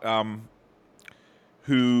scout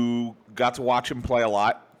who got to watch him play a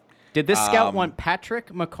lot. Did this scout want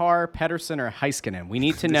Patrick, Makar, Pettersson, or Heiskanen? We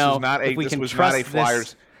need to know if we can trust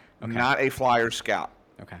this. Not a Flyers scout.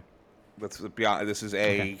 Okay. Let's be honest. This is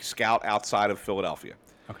a scout outside of Philadelphia.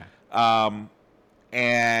 Okay.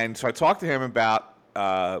 And so I talked to him about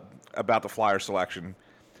the Flyers selection,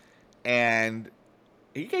 and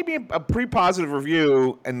he gave me a pretty positive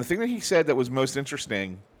review. And the thing that he said that was most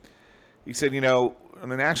interesting, he said, on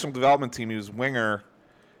the national development team, he was winger.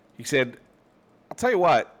 He said, I'll tell you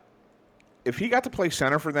what, if he got to play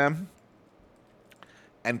center for them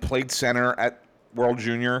and played center at World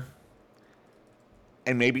Junior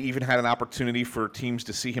and maybe even had an opportunity for teams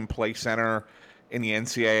to see him play center in the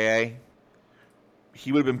NCAA,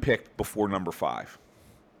 he would have been picked before number 5.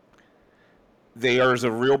 There's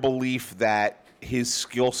a real belief that his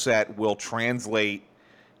skill set will translate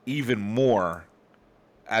even more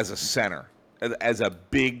as a center, as a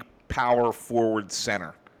big power forward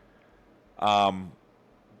center.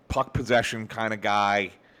 Puck possession kind of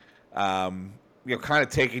guy, kind of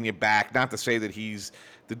taking you back. Not to say that he's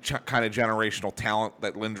the kind of generational talent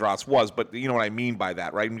that Lindros was, but you know what I mean by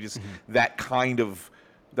that, right? I mean, just that kind of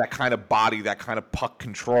body, that kind of puck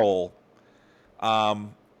control.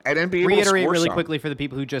 And then be able to reiterate score really some. quickly for the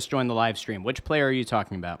people who just joined the live stream. Which player are you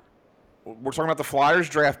talking about? We're talking about the Flyers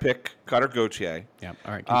draft pick, Cutter Gauthier. Yeah.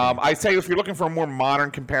 All right. I'd say if you're looking for a more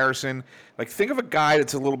modern comparison, think of a guy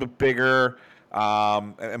that's a little bit bigger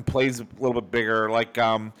and plays a little bit bigger, like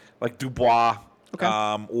Dubois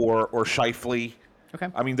or Scheifele. Okay.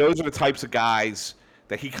 I mean, those are the types of guys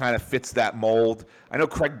that he kind of fits that mold. I know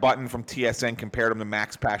Craig Button from TSN compared him to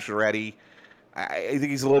Max Pacioretty. I think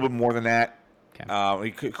he's a little bit more than that. Okay.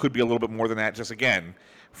 He could be a little bit more than that, just again,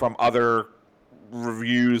 from other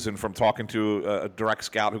reviews and from talking to a direct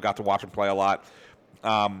scout who got to watch him play a lot.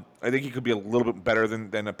 I think he could be a little bit better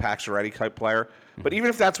than a Pacioretty type player. But even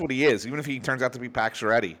if that's what he is, even if he turns out to be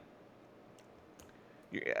Pacioretty,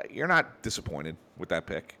 you're not disappointed with that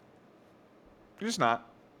pick. You're just not.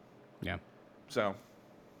 Yeah. So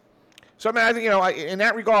I mean, I think, in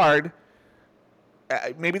that regard,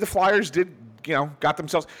 maybe the Flyers did, got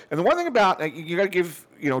themselves. And the one thing about, you got to give,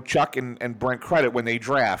 Chuck and Brent credit when they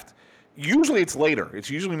draft. Usually it's later. It's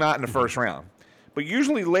usually not in the first round. But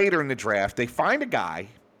usually later in the draft, they find a guy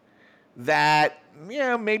that,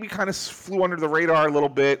 maybe kind of flew under the radar a little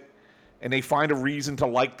bit, and they find a reason to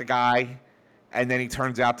like the guy, and then he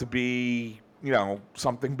turns out to be,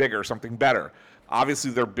 something bigger, something better.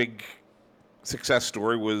 Obviously, their big success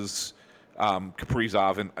story was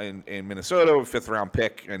Kaprizov in Minnesota, a 5th-round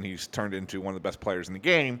pick, and he's turned into one of the best players in the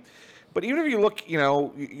game. But even if you look,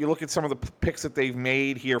 you look at some of the picks that they've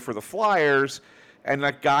made here for the Flyers, and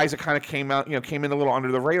like guys that kind of came in a little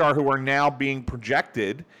under the radar, who are now being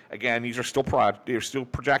projected. Again, these are still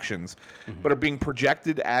projections, but are being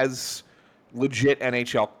projected as legit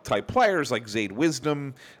NHL type players like Zayd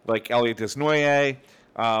Wisdom, like Elliot Desnoyers.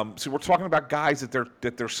 So we're talking about guys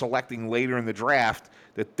that they're selecting later in the draft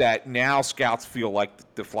that now scouts feel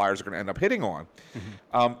like the Flyers are going to end up hitting on.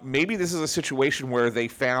 Maybe this is a situation where they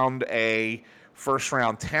found a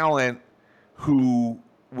first-round talent who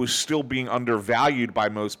was still being undervalued by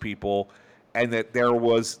most people, and that there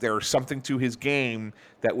was something to his game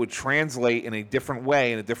that would translate in a different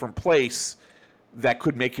way in a different place that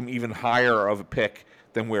could make him even higher of a pick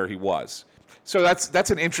than where he was. So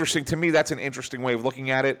that's an interesting way of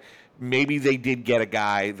looking at it. Maybe they did get a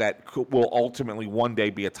guy that will ultimately one day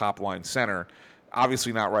be a top-line center.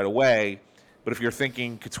 Obviously not right away, but if you're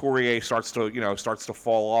thinking Couturier starts to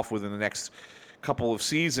fall off within the next couple of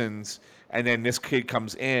seasons, and then this kid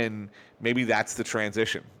comes in, maybe that's the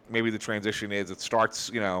transition. Maybe the transition is it starts,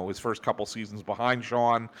 his first couple seasons behind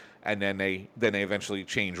Sean, and then they eventually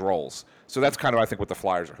change roles. So that's kind of, I think, what the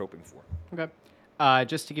Flyers are hoping for. Okay.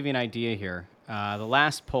 Just to give you an idea here, the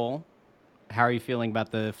last poll, how are you feeling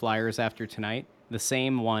about the Flyers after tonight? The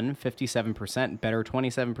same one, 57%, better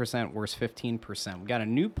 27%, worse 15%. We got a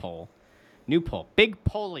new poll. Big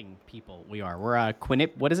polling people we are. We're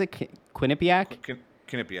what is it? Quinnipiac?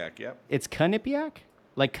 Quinnipiac, yep. It's Quinnipiac?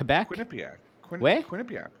 Like Quebec? Quinnipiac. Ouais?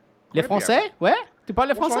 Quinnipiac. Les Français? Ouais? Tu parles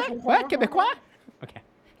le français? Ouais? Québécois? Okay.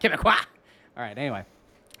 Québécois. All right, anyway.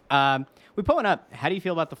 We're pulling up. How do you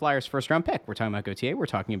feel about the Flyers' first-round pick? We're talking about Gauthier. We're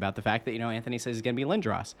talking about the fact that, Anthony says he's going to be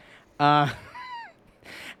Lindros.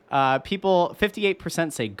 People,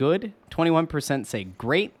 58% say good, 21% say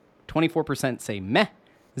great, 24% say meh,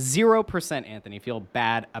 0%, Anthony, feel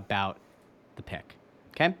bad about the pick.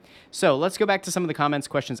 Okay? So let's go back to some of the comments,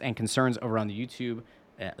 questions, and concerns over on the YouTube.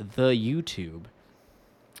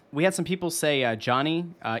 We had some people say, Johnny,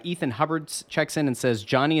 Ethan Hubbard checks in and says,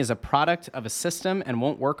 Johnny is a product of a system and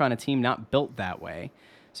won't work on a team not built that way.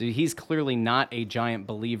 So he's clearly not a giant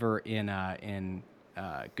believer in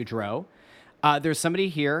Gaudreau. There's somebody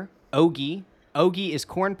here, Ogie. Ogie is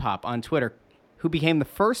Corn Pop on Twitter, who became the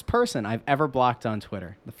first person I've ever blocked on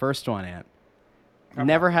Twitter. The first one, Ant.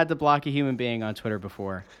 Never had to block a human being on Twitter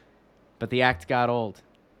before, but the act got old.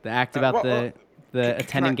 The act about the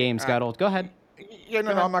attending games got old. Go ahead. Yeah,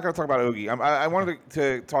 no, I'm not going to talk about Ogie. I wanted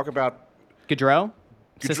to talk about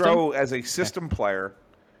Gaudreau as a system player.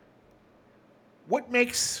 What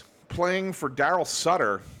makes playing for Daryl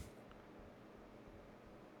Sutter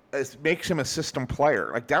makes him a system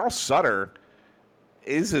player? Like, Daryl Sutter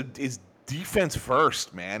is defense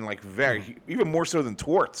first, man. Like, even more so than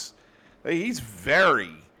Torts. Like, he's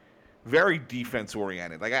very, very defense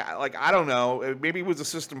oriented. I don't know. Maybe he was a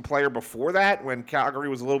system player before that when Calgary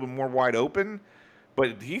was a little bit more wide open.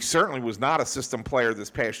 But he certainly was not a system player this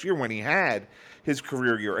past year when he had his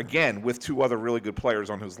career year. Again, with two other really good players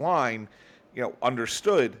on his line,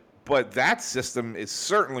 understood. But that system is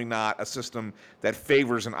certainly not a system that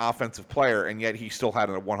favors an offensive player, and yet he still had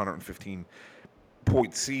a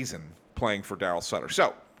 115-point season playing for Daryl Sutter.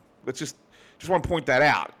 So let's just want to point that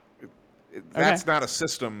out. That's not a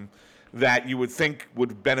system that you would think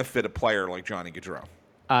would benefit a player like Johnny Gaudreau.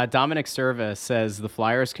 Dominic Serva says the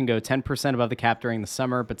Flyers can go 10% above the cap during the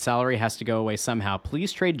summer, but salary has to go away somehow.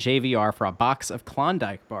 Please trade JVR for a box of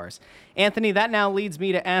Klondike bars. Anthony, that now leads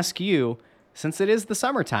me to ask you, since it is the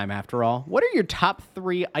summertime after all, what are your top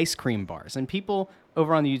 3 ice cream bars? And people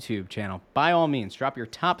over on the YouTube channel, by all means, drop your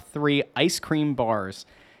top 3 ice cream bars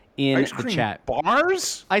in the chat.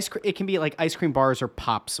 Bars? It can be like ice cream bars or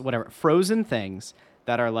pops, whatever. Frozen things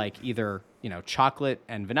that are like either chocolate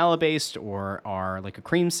and vanilla based, or are like a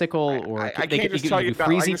creamsicle, or I can't just tell you about.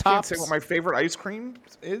 I just can't say what my favorite ice cream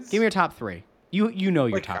is. Give me your top 3. You know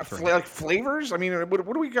your top 3. Like flavors? I mean,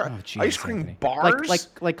 what do we got? Oh, geez, ice cream Anthony. bars?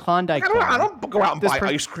 Like Klondike. I don't go out and buy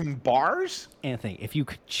ice cream bars. Anthony, if you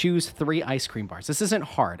could choose 3 ice cream bars, this isn't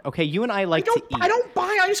hard. Okay, you and I like to eat. I don't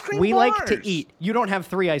buy ice cream bars. We like to eat. You don't have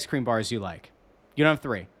 3 ice cream bars you like. You don't have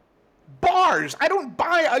 3. Bars. I don't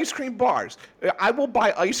buy ice cream bars. I will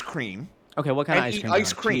buy ice cream. Okay, what kind of ice cream?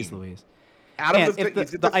 Ice cream. Jeez Louise.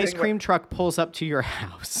 If the ice cream truck pulls up to your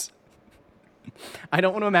house, I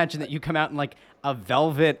don't want to imagine that you come out in like a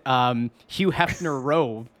velvet Hugh Hefner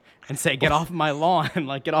robe and say, "Get off my lawn,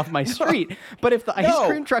 like get off my street." But if the ice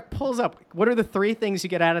cream truck pulls up, what are the 3 things you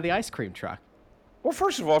get out of the ice cream truck? Well,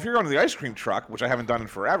 first of all, if you're going to the ice cream truck, which I haven't done in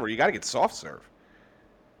forever, you got to get soft serve.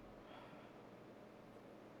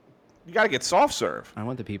 You got to get soft serve. I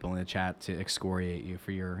want the people in the chat to excoriate you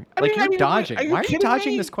for your I mean, dodging. are you Why are you kidding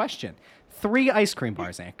dodging me? this question? 3 ice cream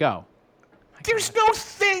bars, Ant. Go. There's no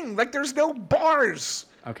thing. Like, there's no bars.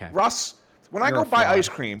 Okay. Russ, when I You're go a buy fraud. ice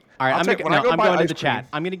cream, All right, I'll I'm tell going you, when I go buy to ice the cream, chat.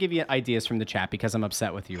 I'm going to give you ideas from the chat because I'm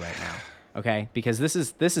upset with you right now. Okay? Because this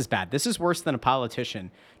is bad. This is worse than a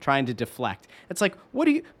politician trying to deflect. It's like,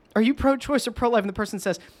 are you pro-choice or pro-life? And the person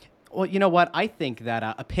says, well, you know what? I think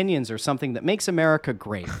that opinions are something that makes America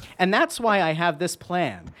great. And that's why I have this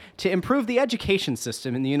plan to improve the education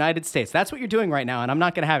system in the United States. That's what you're doing right now, and I'm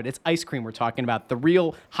not going to have it. It's ice cream we're talking about, the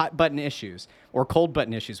real hot button issues or cold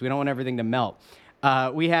button issues. We don't want everything to melt.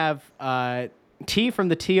 We have T from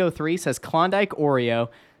the TO3 says Klondike Oreo,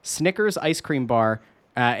 Snickers ice cream bar,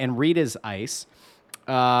 and Rita's Ice.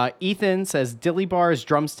 Ethan says Dilly Bars,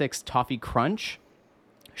 Drumsticks, Toffee Crunch.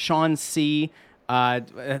 Sean C.,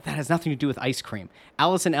 that has nothing to do with ice cream.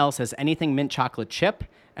 Allison L. says anything mint chocolate chip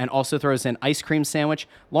and also throws in ice cream sandwich.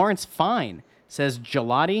 Lawrence Fine says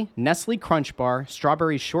gelati, Nestle Crunch Bar,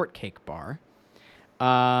 Strawberry Shortcake Bar.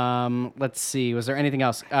 Let's see. Was there anything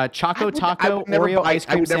else? Choco Taco, Oreo ice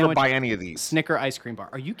cream I would sandwich. never buy any of these. Snicker ice cream bar.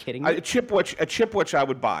 Are you kidding me? A Chipwich I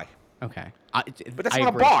would buy. Okay. But that's I not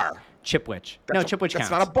agree. a bar. Chipwich. That's Chipwich that's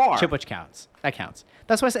counts. not a bar. Chipwich counts. That counts.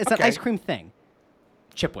 That's why I said it's an Okay. ice cream thing.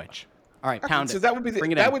 Chipwich. All right, pound So it. that would be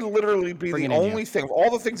Bring it that in. would literally be Bring the it in, only yeah. thing of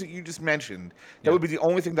all the things that you just mentioned. That would be the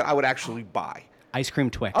only thing that I would actually buy. Ice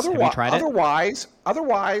cream Twix. Have you tried it?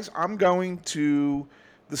 Otherwise, I'm going to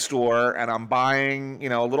the store and I'm buying,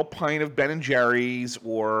 a little pint of Ben and Jerry's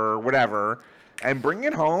or whatever, and bringing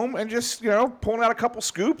it home and just, pulling out a couple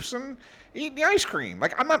scoops and eating the ice cream.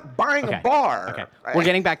 Like, I'm not buying a bar. Okay. We're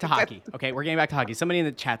getting back to hockey. Okay, we're getting back to hockey. Somebody in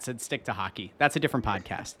the chat said stick to hockey. That's a different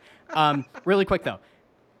podcast. Really quick though,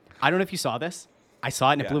 I don't know if you saw this. I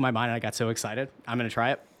saw it and it blew my mind and I got so excited. I'm gonna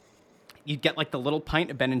try it. You get like the little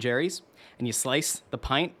pint of Ben and Jerry's and you slice the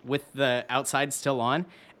pint with the outside still on,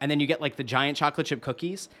 and then you get like the giant chocolate chip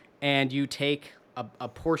cookies and you take a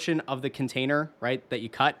portion of the container, right, that you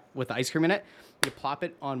cut with the ice cream in it. You plop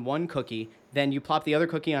it on one cookie, then you plop the other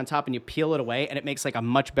cookie on top and you peel it away, and it makes like a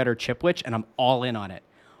much better Chipwich, and I'm all in on it.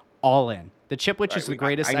 All in. The Chipwich is the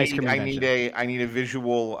greatest ice cream invention. I need a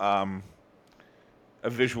visual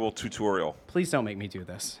tutorial. Please don't make me do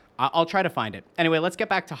this. I'll try to find it. Anyway, let's get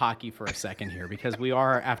back to hockey for a second here because we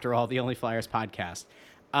are, after all, the Only Flyers podcast.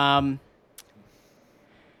 Let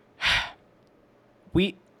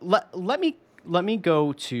me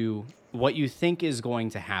go to what you think is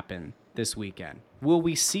going to happen this weekend. Will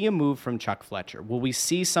we see a move from Chuck Fletcher? Will we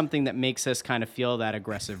see something that makes us kind of feel that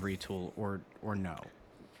aggressive retool or no?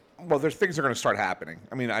 Well, there's things that are going to start happening.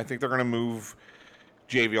 I mean, I think they're going to move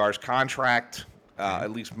JVR's contract,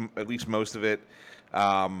 at least most of it.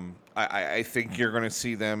 I think you're going to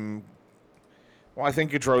see them. Well, I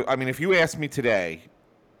think Gaudreau. I mean, if you ask me today,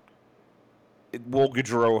 will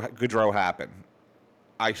Gaudreau happen?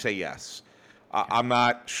 I say yes. I'm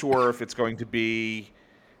not sure if it's going to be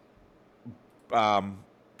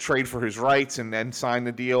trade for his rights and then sign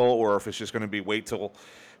the deal, or if it's just going to be wait till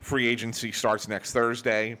free agency starts next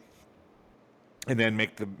Thursday and then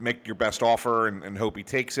make your best offer and hope he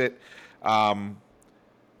takes it. I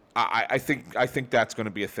think that's going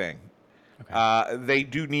to be a thing. Okay. They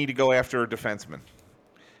do need to go after a defenseman.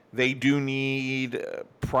 They do need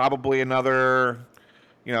probably another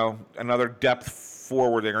depth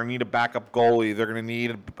forward. They're going to need a backup goalie. They're going to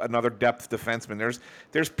need another depth defenseman.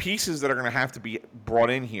 There's pieces that are going to have to be brought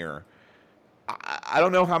in here. I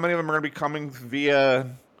don't know how many of them are going to be coming via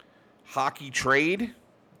hockey trade,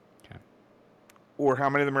 or how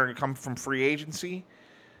many of them are going to come from free agency.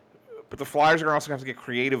 But the Flyers are also going to have to get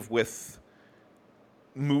creative with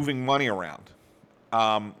moving money around.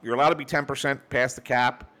 You're allowed to be 10% past the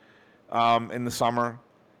cap in the summer,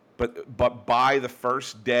 but by the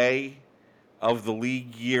first day of the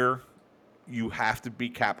league year, you have to be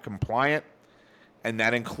cap compliant, and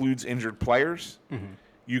that includes injured players. Mm-hmm.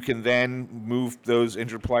 You can then move those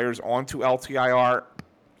injured players onto LTIR,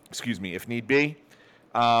 if need be.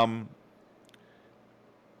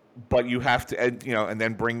 But you have to, and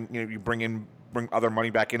then bring other money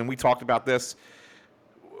back in. And we talked about this.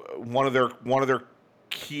 One of their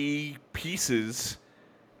key pieces,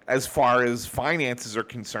 as far as finances are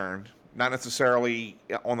concerned, not necessarily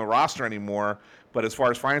on the roster anymore, but as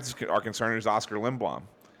far as finances are concerned, is Oscar Lindblom.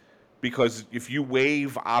 Because if you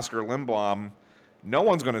waive Oscar Lindblom, no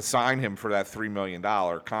one's going to sign him for that $3 million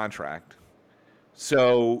contract.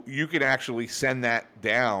 So you can actually send that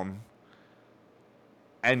down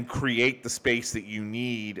and create the space that you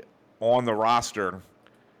need on the roster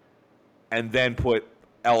and then put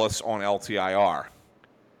Ellis on LTIR.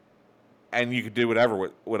 and you could do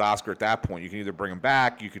whatever with Oscar at that point. You can either bring him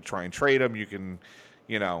back, you could try and trade him, you can,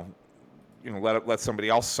 let somebody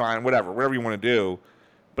else sign, whatever you want to do.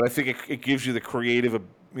 But I think it gives you the creative,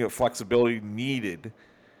 flexibility needed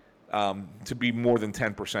to be more than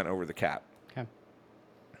 10% over the cap. Okay.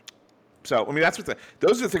 So I mean,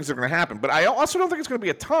 those are the things that are going to happen. But I also don't think it's going to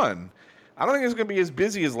be a ton. I don't think it's going to be as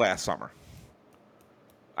busy as last summer.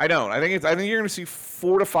 I don't. I think you're going to see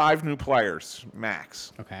 4 to 5 new players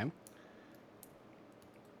max. Okay.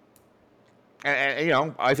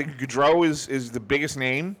 And I think Gaudreau is the biggest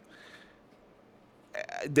name.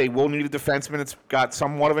 They will need a defenseman. It's got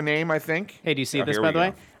somewhat of a name, I think. Hey, do you see this, here by we the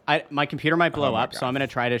way? go. My computer might blow my up, so God. I'm going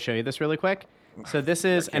to try to show you this really quick. So this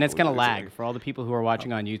is, and it's going to believe it. lag for all the people who are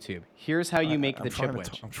watching on YouTube. Here's how you make the chip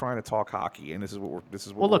witch. I'm trying to talk hockey, and this is what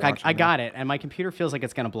Well, look, we're I watching got it, and my computer feels like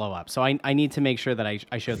it's going to blow up. So I need to make sure that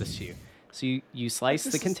I show this to you. So you slice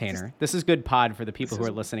the container. This is good pod for the people who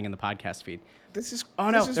are listening in the podcast feed. This is Oh,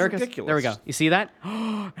 no, this is there it ridiculous. goes. There we go. You see that?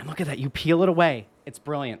 And look at that. You peel it away. It's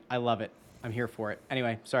brilliant. I love it. I'm here for it.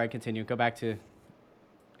 Anyway, sorry, continue. Go back to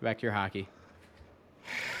your hockey.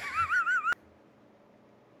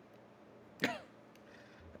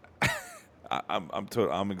 I'm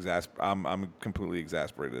completely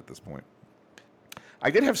exasperated at this point. I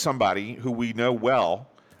did have somebody who we know well.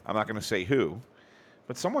 I'm not going to say who,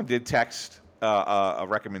 but someone did text a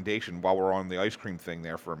recommendation while we're on the ice cream thing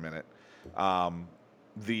there for a minute.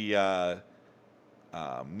 The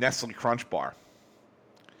Nestle Crunch Bar.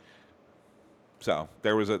 So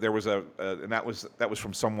there was a and that was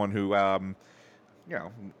from someone who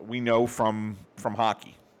we know from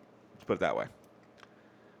hockey. Let's put it that way.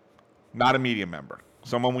 Not a media member.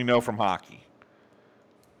 Someone we know from hockey.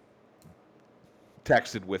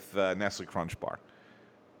 Texted with Nestle Crunch Bar.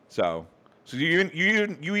 So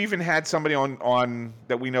you even had somebody on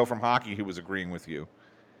that we know from hockey who was agreeing with you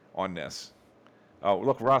on this. Oh,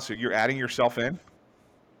 look, Russ, you're adding yourself in?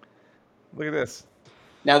 Look at this.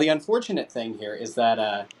 Now, the unfortunate thing here is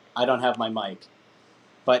that I don't have my mic,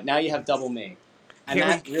 but now you have double me. And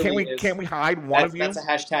Can't we hide one of you? That's a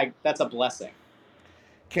hashtag. That's a blessing.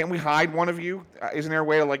 Can't we hide one of you? Isn't there a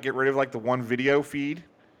way to get rid of the one video feed?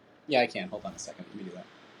 Yeah, I can. Hold on a second. Let me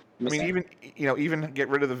do that. Even get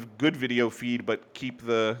rid of the good video feed, but keep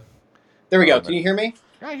the. There we go. Can you hear me?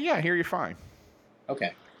 Yeah, I hear you fine.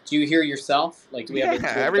 Okay. Do you hear yourself? Do we have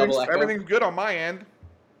a double echo? Everything's good on my end.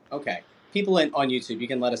 Okay. People on YouTube, you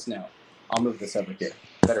can let us know. I'll move this over here.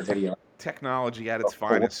 Better video. Technology at its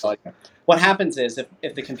finest. What happens is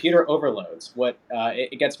if the computer overloads,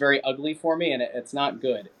 it gets very ugly for me, and it's not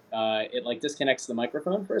good. It disconnects the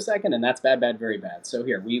microphone for a second, and that's bad, very bad. So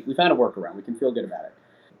here, we found a workaround. We can feel good about it.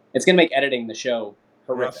 It's going to make editing the show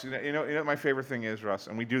horrific. Russ, you know what my favorite thing is, Russ,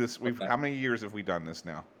 and we do this. How many years have we done this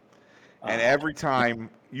now? And every time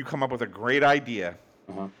you come up with a great idea,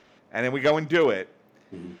 and then we go and do it,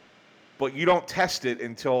 but you don't test it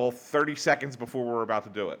until 30 seconds before we're about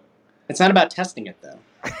to do it. It's not about testing it, though.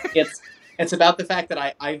 It's about the fact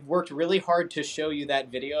that I worked really hard to show you that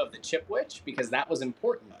video of the chip witch because that was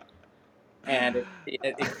important. And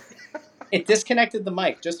it disconnected the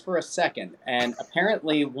mic just for a second. And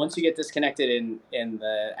apparently, once you get disconnected in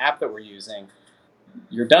the app that we're using,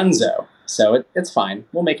 you're donezo. So it's fine.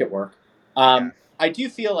 We'll make it work. I do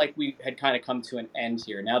feel like we had kind of come to an end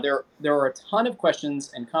here. Now, there are a ton of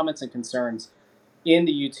questions and comments and concerns in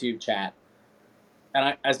the YouTube chat.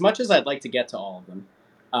 And as much as I'd like to get to all of them,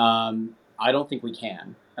 I don't think we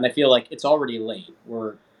can. And I feel like it's already late.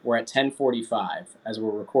 We're at 10:45 as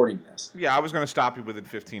we're recording this. Yeah, I was going to stop you within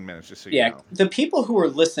 15 minutes, just so you know. The people who are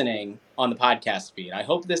listening on the podcast feed, I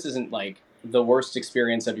hope this isn't the worst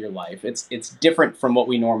experience of your life. It's different from what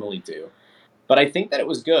we normally do. But I think that it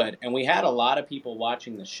was good, and we had a lot of people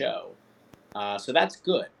watching the show. So that's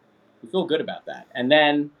good. We feel good about that. And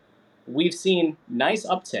then we've seen nice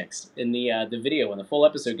upticks in the video when the full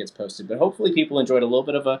episode gets posted. But hopefully people enjoyed a little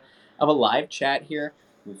bit of a live chat here.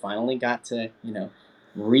 We finally got to,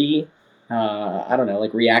 react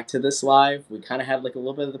to this live. We kind of had a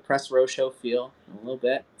little bit of the Press Row Show feel, a little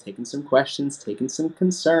bit, taking some questions, taking some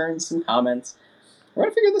concerns, some comments. We're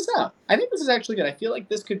going to figure this out. I think this is actually good. I feel like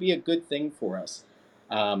this could be a good thing for us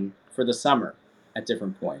for the summer at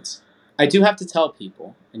different points. I do have to tell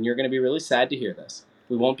people, and you're going to be really sad to hear this,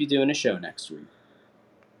 we won't be doing a show next week.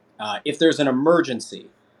 If there's an emergency.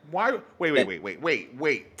 Why?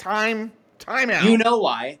 Wait. Time out. You know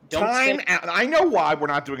why. Out. I know why we're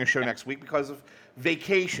not doing a show next week because of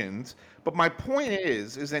vacations. But my point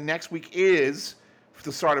is that next week is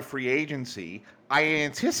the start of free agency. I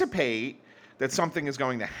anticipate that something is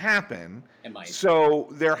going to happen. It might. So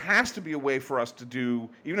there has to be a way for us to do,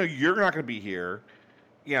 even though you're not going to be here,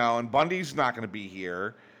 and Bundy's not going to be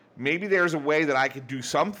here. Maybe there's a way that I could do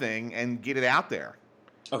something and get it out there.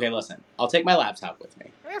 Okay, listen. I'll take my laptop with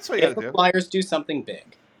me. That's what you If got the to do. Flyers do something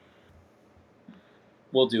big,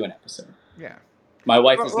 we'll do an episode. Yeah. My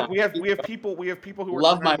wife Look, is not. we have people who are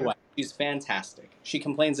Love my trying to- wife. She's fantastic. She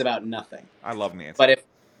complains about nothing. I love Nancy.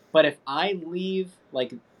 But if I leave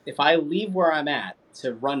where I'm at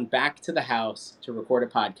to run back to the house to record a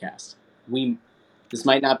podcast, this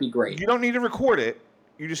might not be great. You don't need to record it.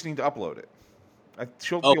 You just need to upload it.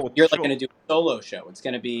 She'll deal with. You're like going to do a solo show. It's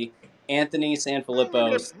going to be Anthony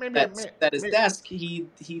Sanfilippo at his desk. He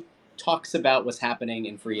talks about what's happening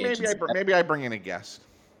in free agency. Maybe I bring in a guest.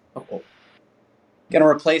 Oh. Gonna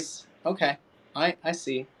replace. Okay, I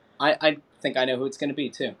see. I think I know who it's going to be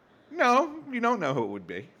too. No, you don't know who it would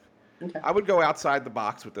be. Okay. I would go outside the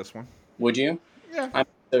box with this one. Would you? Yeah. I'm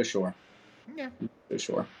so sure. Yeah. So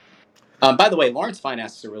sure. By the way, Lawrence Fine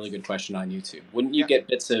asks a really good question on YouTube. Wouldn't you get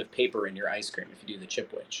bits of paper in your ice cream if you do the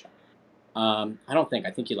chip witch? I don't think.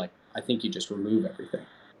 I think you just remove everything.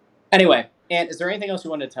 Anyway, and is there anything else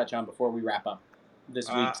you wanted to touch on before we wrap up this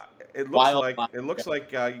week's? It looks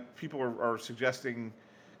like people are suggesting,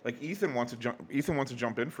 like Ethan wants to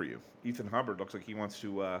jump in for you. Ethan Hubbard looks like he wants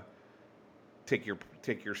to take your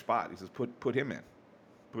spot. He says put him in.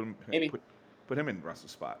 Put him in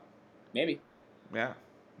Russ's spot. Maybe. Yeah.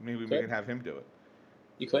 Maybe we can have him do it.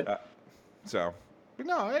 You could. But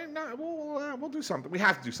no, we'll do something. We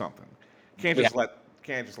have to do something. Can't just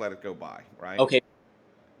let it go by, right? Okay.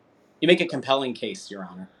 You make a compelling case, Your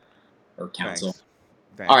Honor, or counsel.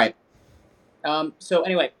 Thanks. All right. So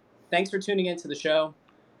anyway, thanks for tuning in to the show.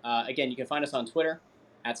 Again, you can find us on Twitter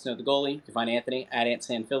at Snow the Goalie. You can find Anthony at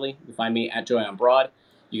AntSanPhilly. You can find me at Joy on Broad.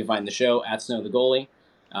 You can find the show at Snow the Goalie.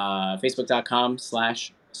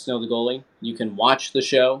 Facebook.com/Snow the Goalie. You can watch the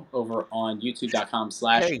show over on YouTube.com/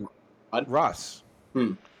 Hey, Russ.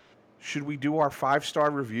 Should we do our 5-star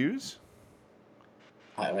reviews?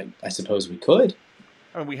 I suppose we could.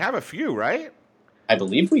 I mean, we have a few, right? I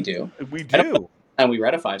believe we do. We do. And we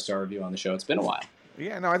read a 5-star review on the show. It's been a while.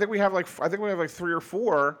 Yeah, no, I think we have like 3 or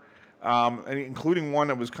 4, and including one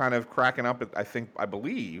that was kind of cracking up at I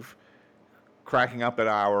believe cracking up at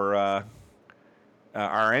our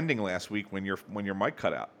ending last week when your mic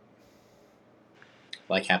cut out.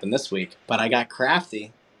 Like happened this week, but I got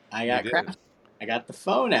crafty. I got the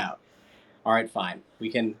phone out. All right, fine. We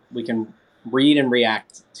can read and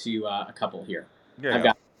react to a couple here.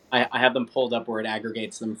 Yeah. I have them pulled up where it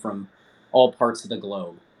aggregates them from all parts of the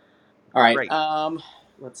globe. All right. Great.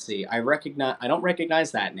 Let's see. I don't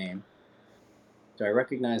recognize that name. Do I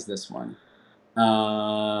recognize this one?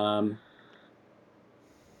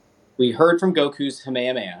 We heard from Goku's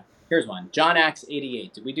Kamehameha. Here's one. John Axe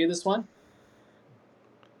 88. Did we do this one?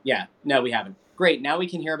 Yeah. No, we haven't. Great. Now we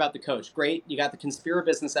can hear about the coach. Great. You got the Conspira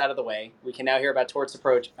business out of the way. We can now hear about Tort's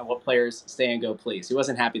approach and what players stay and go, please. He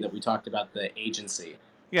wasn't happy that we talked about the agency.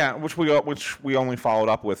 Yeah, which we only followed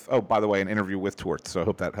up with. Oh, by the way, an interview with Tort. So I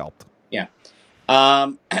hope that helped. Yeah.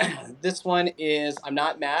 This one is I'm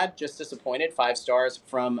not mad, just disappointed. 5 stars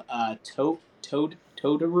from Todoro.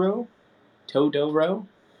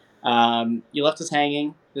 You left us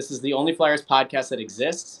hanging. This is the only Flyers podcast that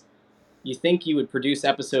exists. You think you would produce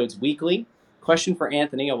episodes weekly? Question for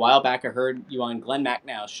Anthony. A while back, I heard you on Glenn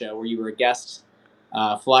Macnow's show where you were a guest.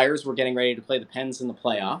 Flyers were getting ready to play the Pens in the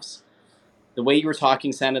playoffs. The way you were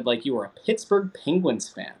talking sounded like you were a Pittsburgh Penguins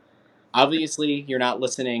fan. Obviously, you're not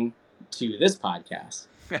listening to this podcast.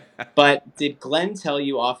 But did Glenn tell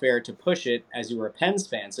you off air to push it as you were a Pens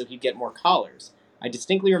fan so he'd get more callers? I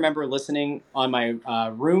distinctly remember listening on my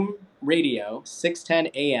room radio,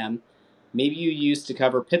 6:10 a.m. Maybe you used to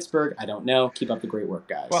cover Pittsburgh. I don't know. Keep up the great work,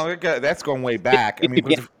 guys. Well, that's going way back. I mean,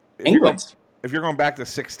 if you're going back to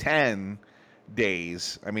 6:10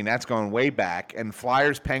 days, I mean, that's going way back. And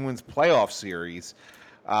Flyers-Penguins playoff series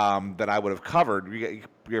that I would have covered,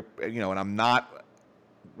 and I'm not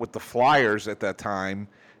with the Flyers at that time,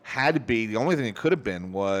 had to be, the only thing it could have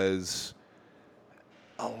been was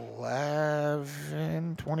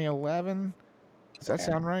 2011? Does that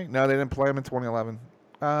sound right? No, they didn't play them in 2011.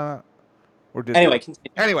 Or did anyway, they?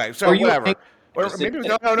 Anyway, so whatever. Or maybe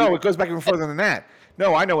no, it goes back even further than that.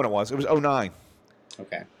 No, I know what it was. It was 2009.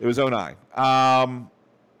 Okay. It was 2009.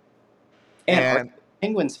 And are you a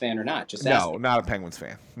Penguins fan or not? Just asking. No, not a Penguins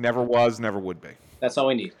fan. Never was, never would be. That's all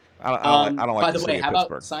we need. I don't like by the the way, city how of about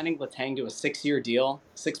Pittsburgh. signing Letang to a 6-year deal,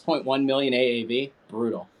 $6.1 million AAV?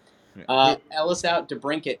 Brutal. Yeah. Ellis out,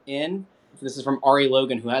 DeBrincat in. This is from Ari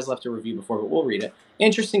Logan, who has left a review before, but we'll read it.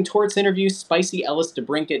 Interesting Torts interview, spicy Ellis,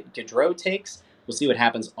 DeBrincat, Gaudreau takes. We'll see what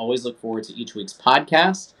happens. Always look forward to each week's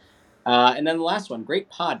podcast. And then the last one, great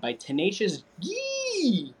pod by Tenacious Gee.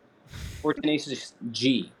 Goalie! Or Tenacious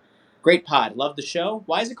G. Great pod. Love the show.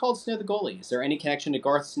 Why is it called Snow the Goalie? Is there any connection to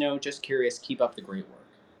Garth Snow? Just curious. Keep up the great work.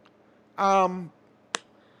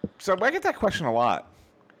 So I get that question a lot.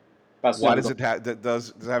 About Snow Why the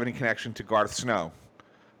does does it have any connection to Garth Snow,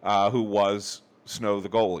 who was Snow the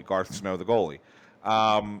goalie, Garth Snow the goalie?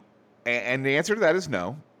 And the answer to that is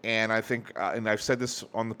no. And I think, and I've said this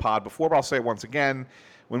on the pod before, but I'll say it once again.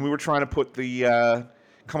 When we were trying to put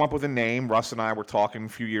come up with a name, Russ and I were talking a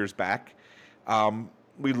few years back.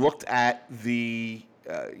 We looked at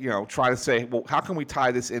try to say, well, how can we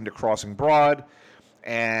tie this into Crossing Broad?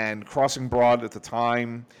 And Crossing Broad at the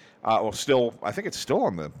time, I think it's still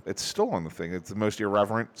on the thing. It's the most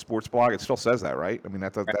irreverent sports blog. It still says that, right? I mean,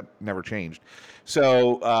 that never changed.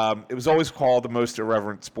 So it was always called the most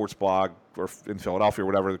irreverent sports blog, or in Philadelphia, or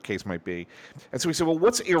whatever the case might be. And so we said, well,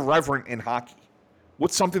 what's irreverent in hockey?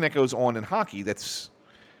 What's something that goes on in hockey that's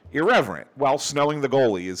irreverent? Well, snowing the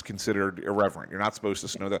goalie is considered irreverent. You're not supposed to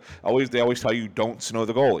snow they always tell you don't snow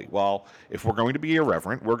the goalie. Well, if we're going to be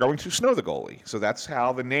irreverent, we're going to snow the goalie. So that's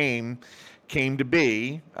how the name came to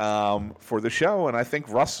be for the show, and I think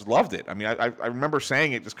Russ loved it. I mean, I remember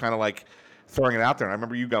saying it, just kind of like throwing it out there, and I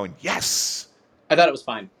remember you going, yes! I thought it was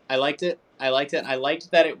fine. I liked it. I liked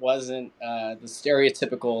that it wasn't the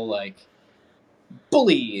stereotypical, like,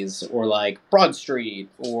 bullies, or like Broad Street,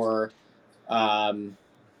 or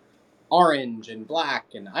Orange and Black,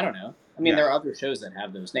 and I don't know. I mean, there are other shows that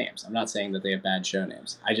have those names. I'm not saying that they have bad show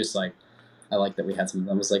names. I like that we had some of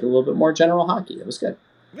them was like a little bit more general hockey. It was good.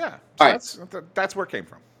 Yeah, all right. That's where it came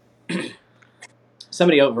from.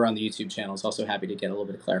 Somebody over on the YouTube channel is also happy to get a little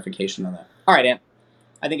bit of clarification on that. All right, Ant.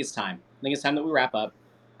 I think it's time. I think it's time that we wrap up.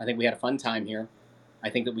 I think we had a fun time here. I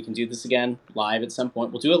think that we can do this again live at some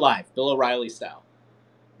point. We'll do it live, Bill O'Reilly style.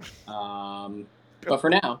 But for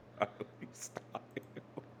now,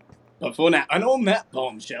 and on that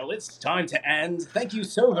bombshell, it's time to end. Thank you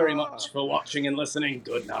so very much for watching and listening.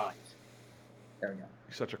 Good night. There we go.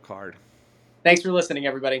 You're such a card. Thanks for listening,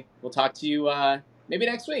 everybody. We'll talk to you maybe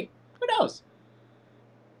next week. Who knows?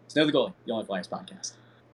 Snow the Goalie, the Only Flyers podcast.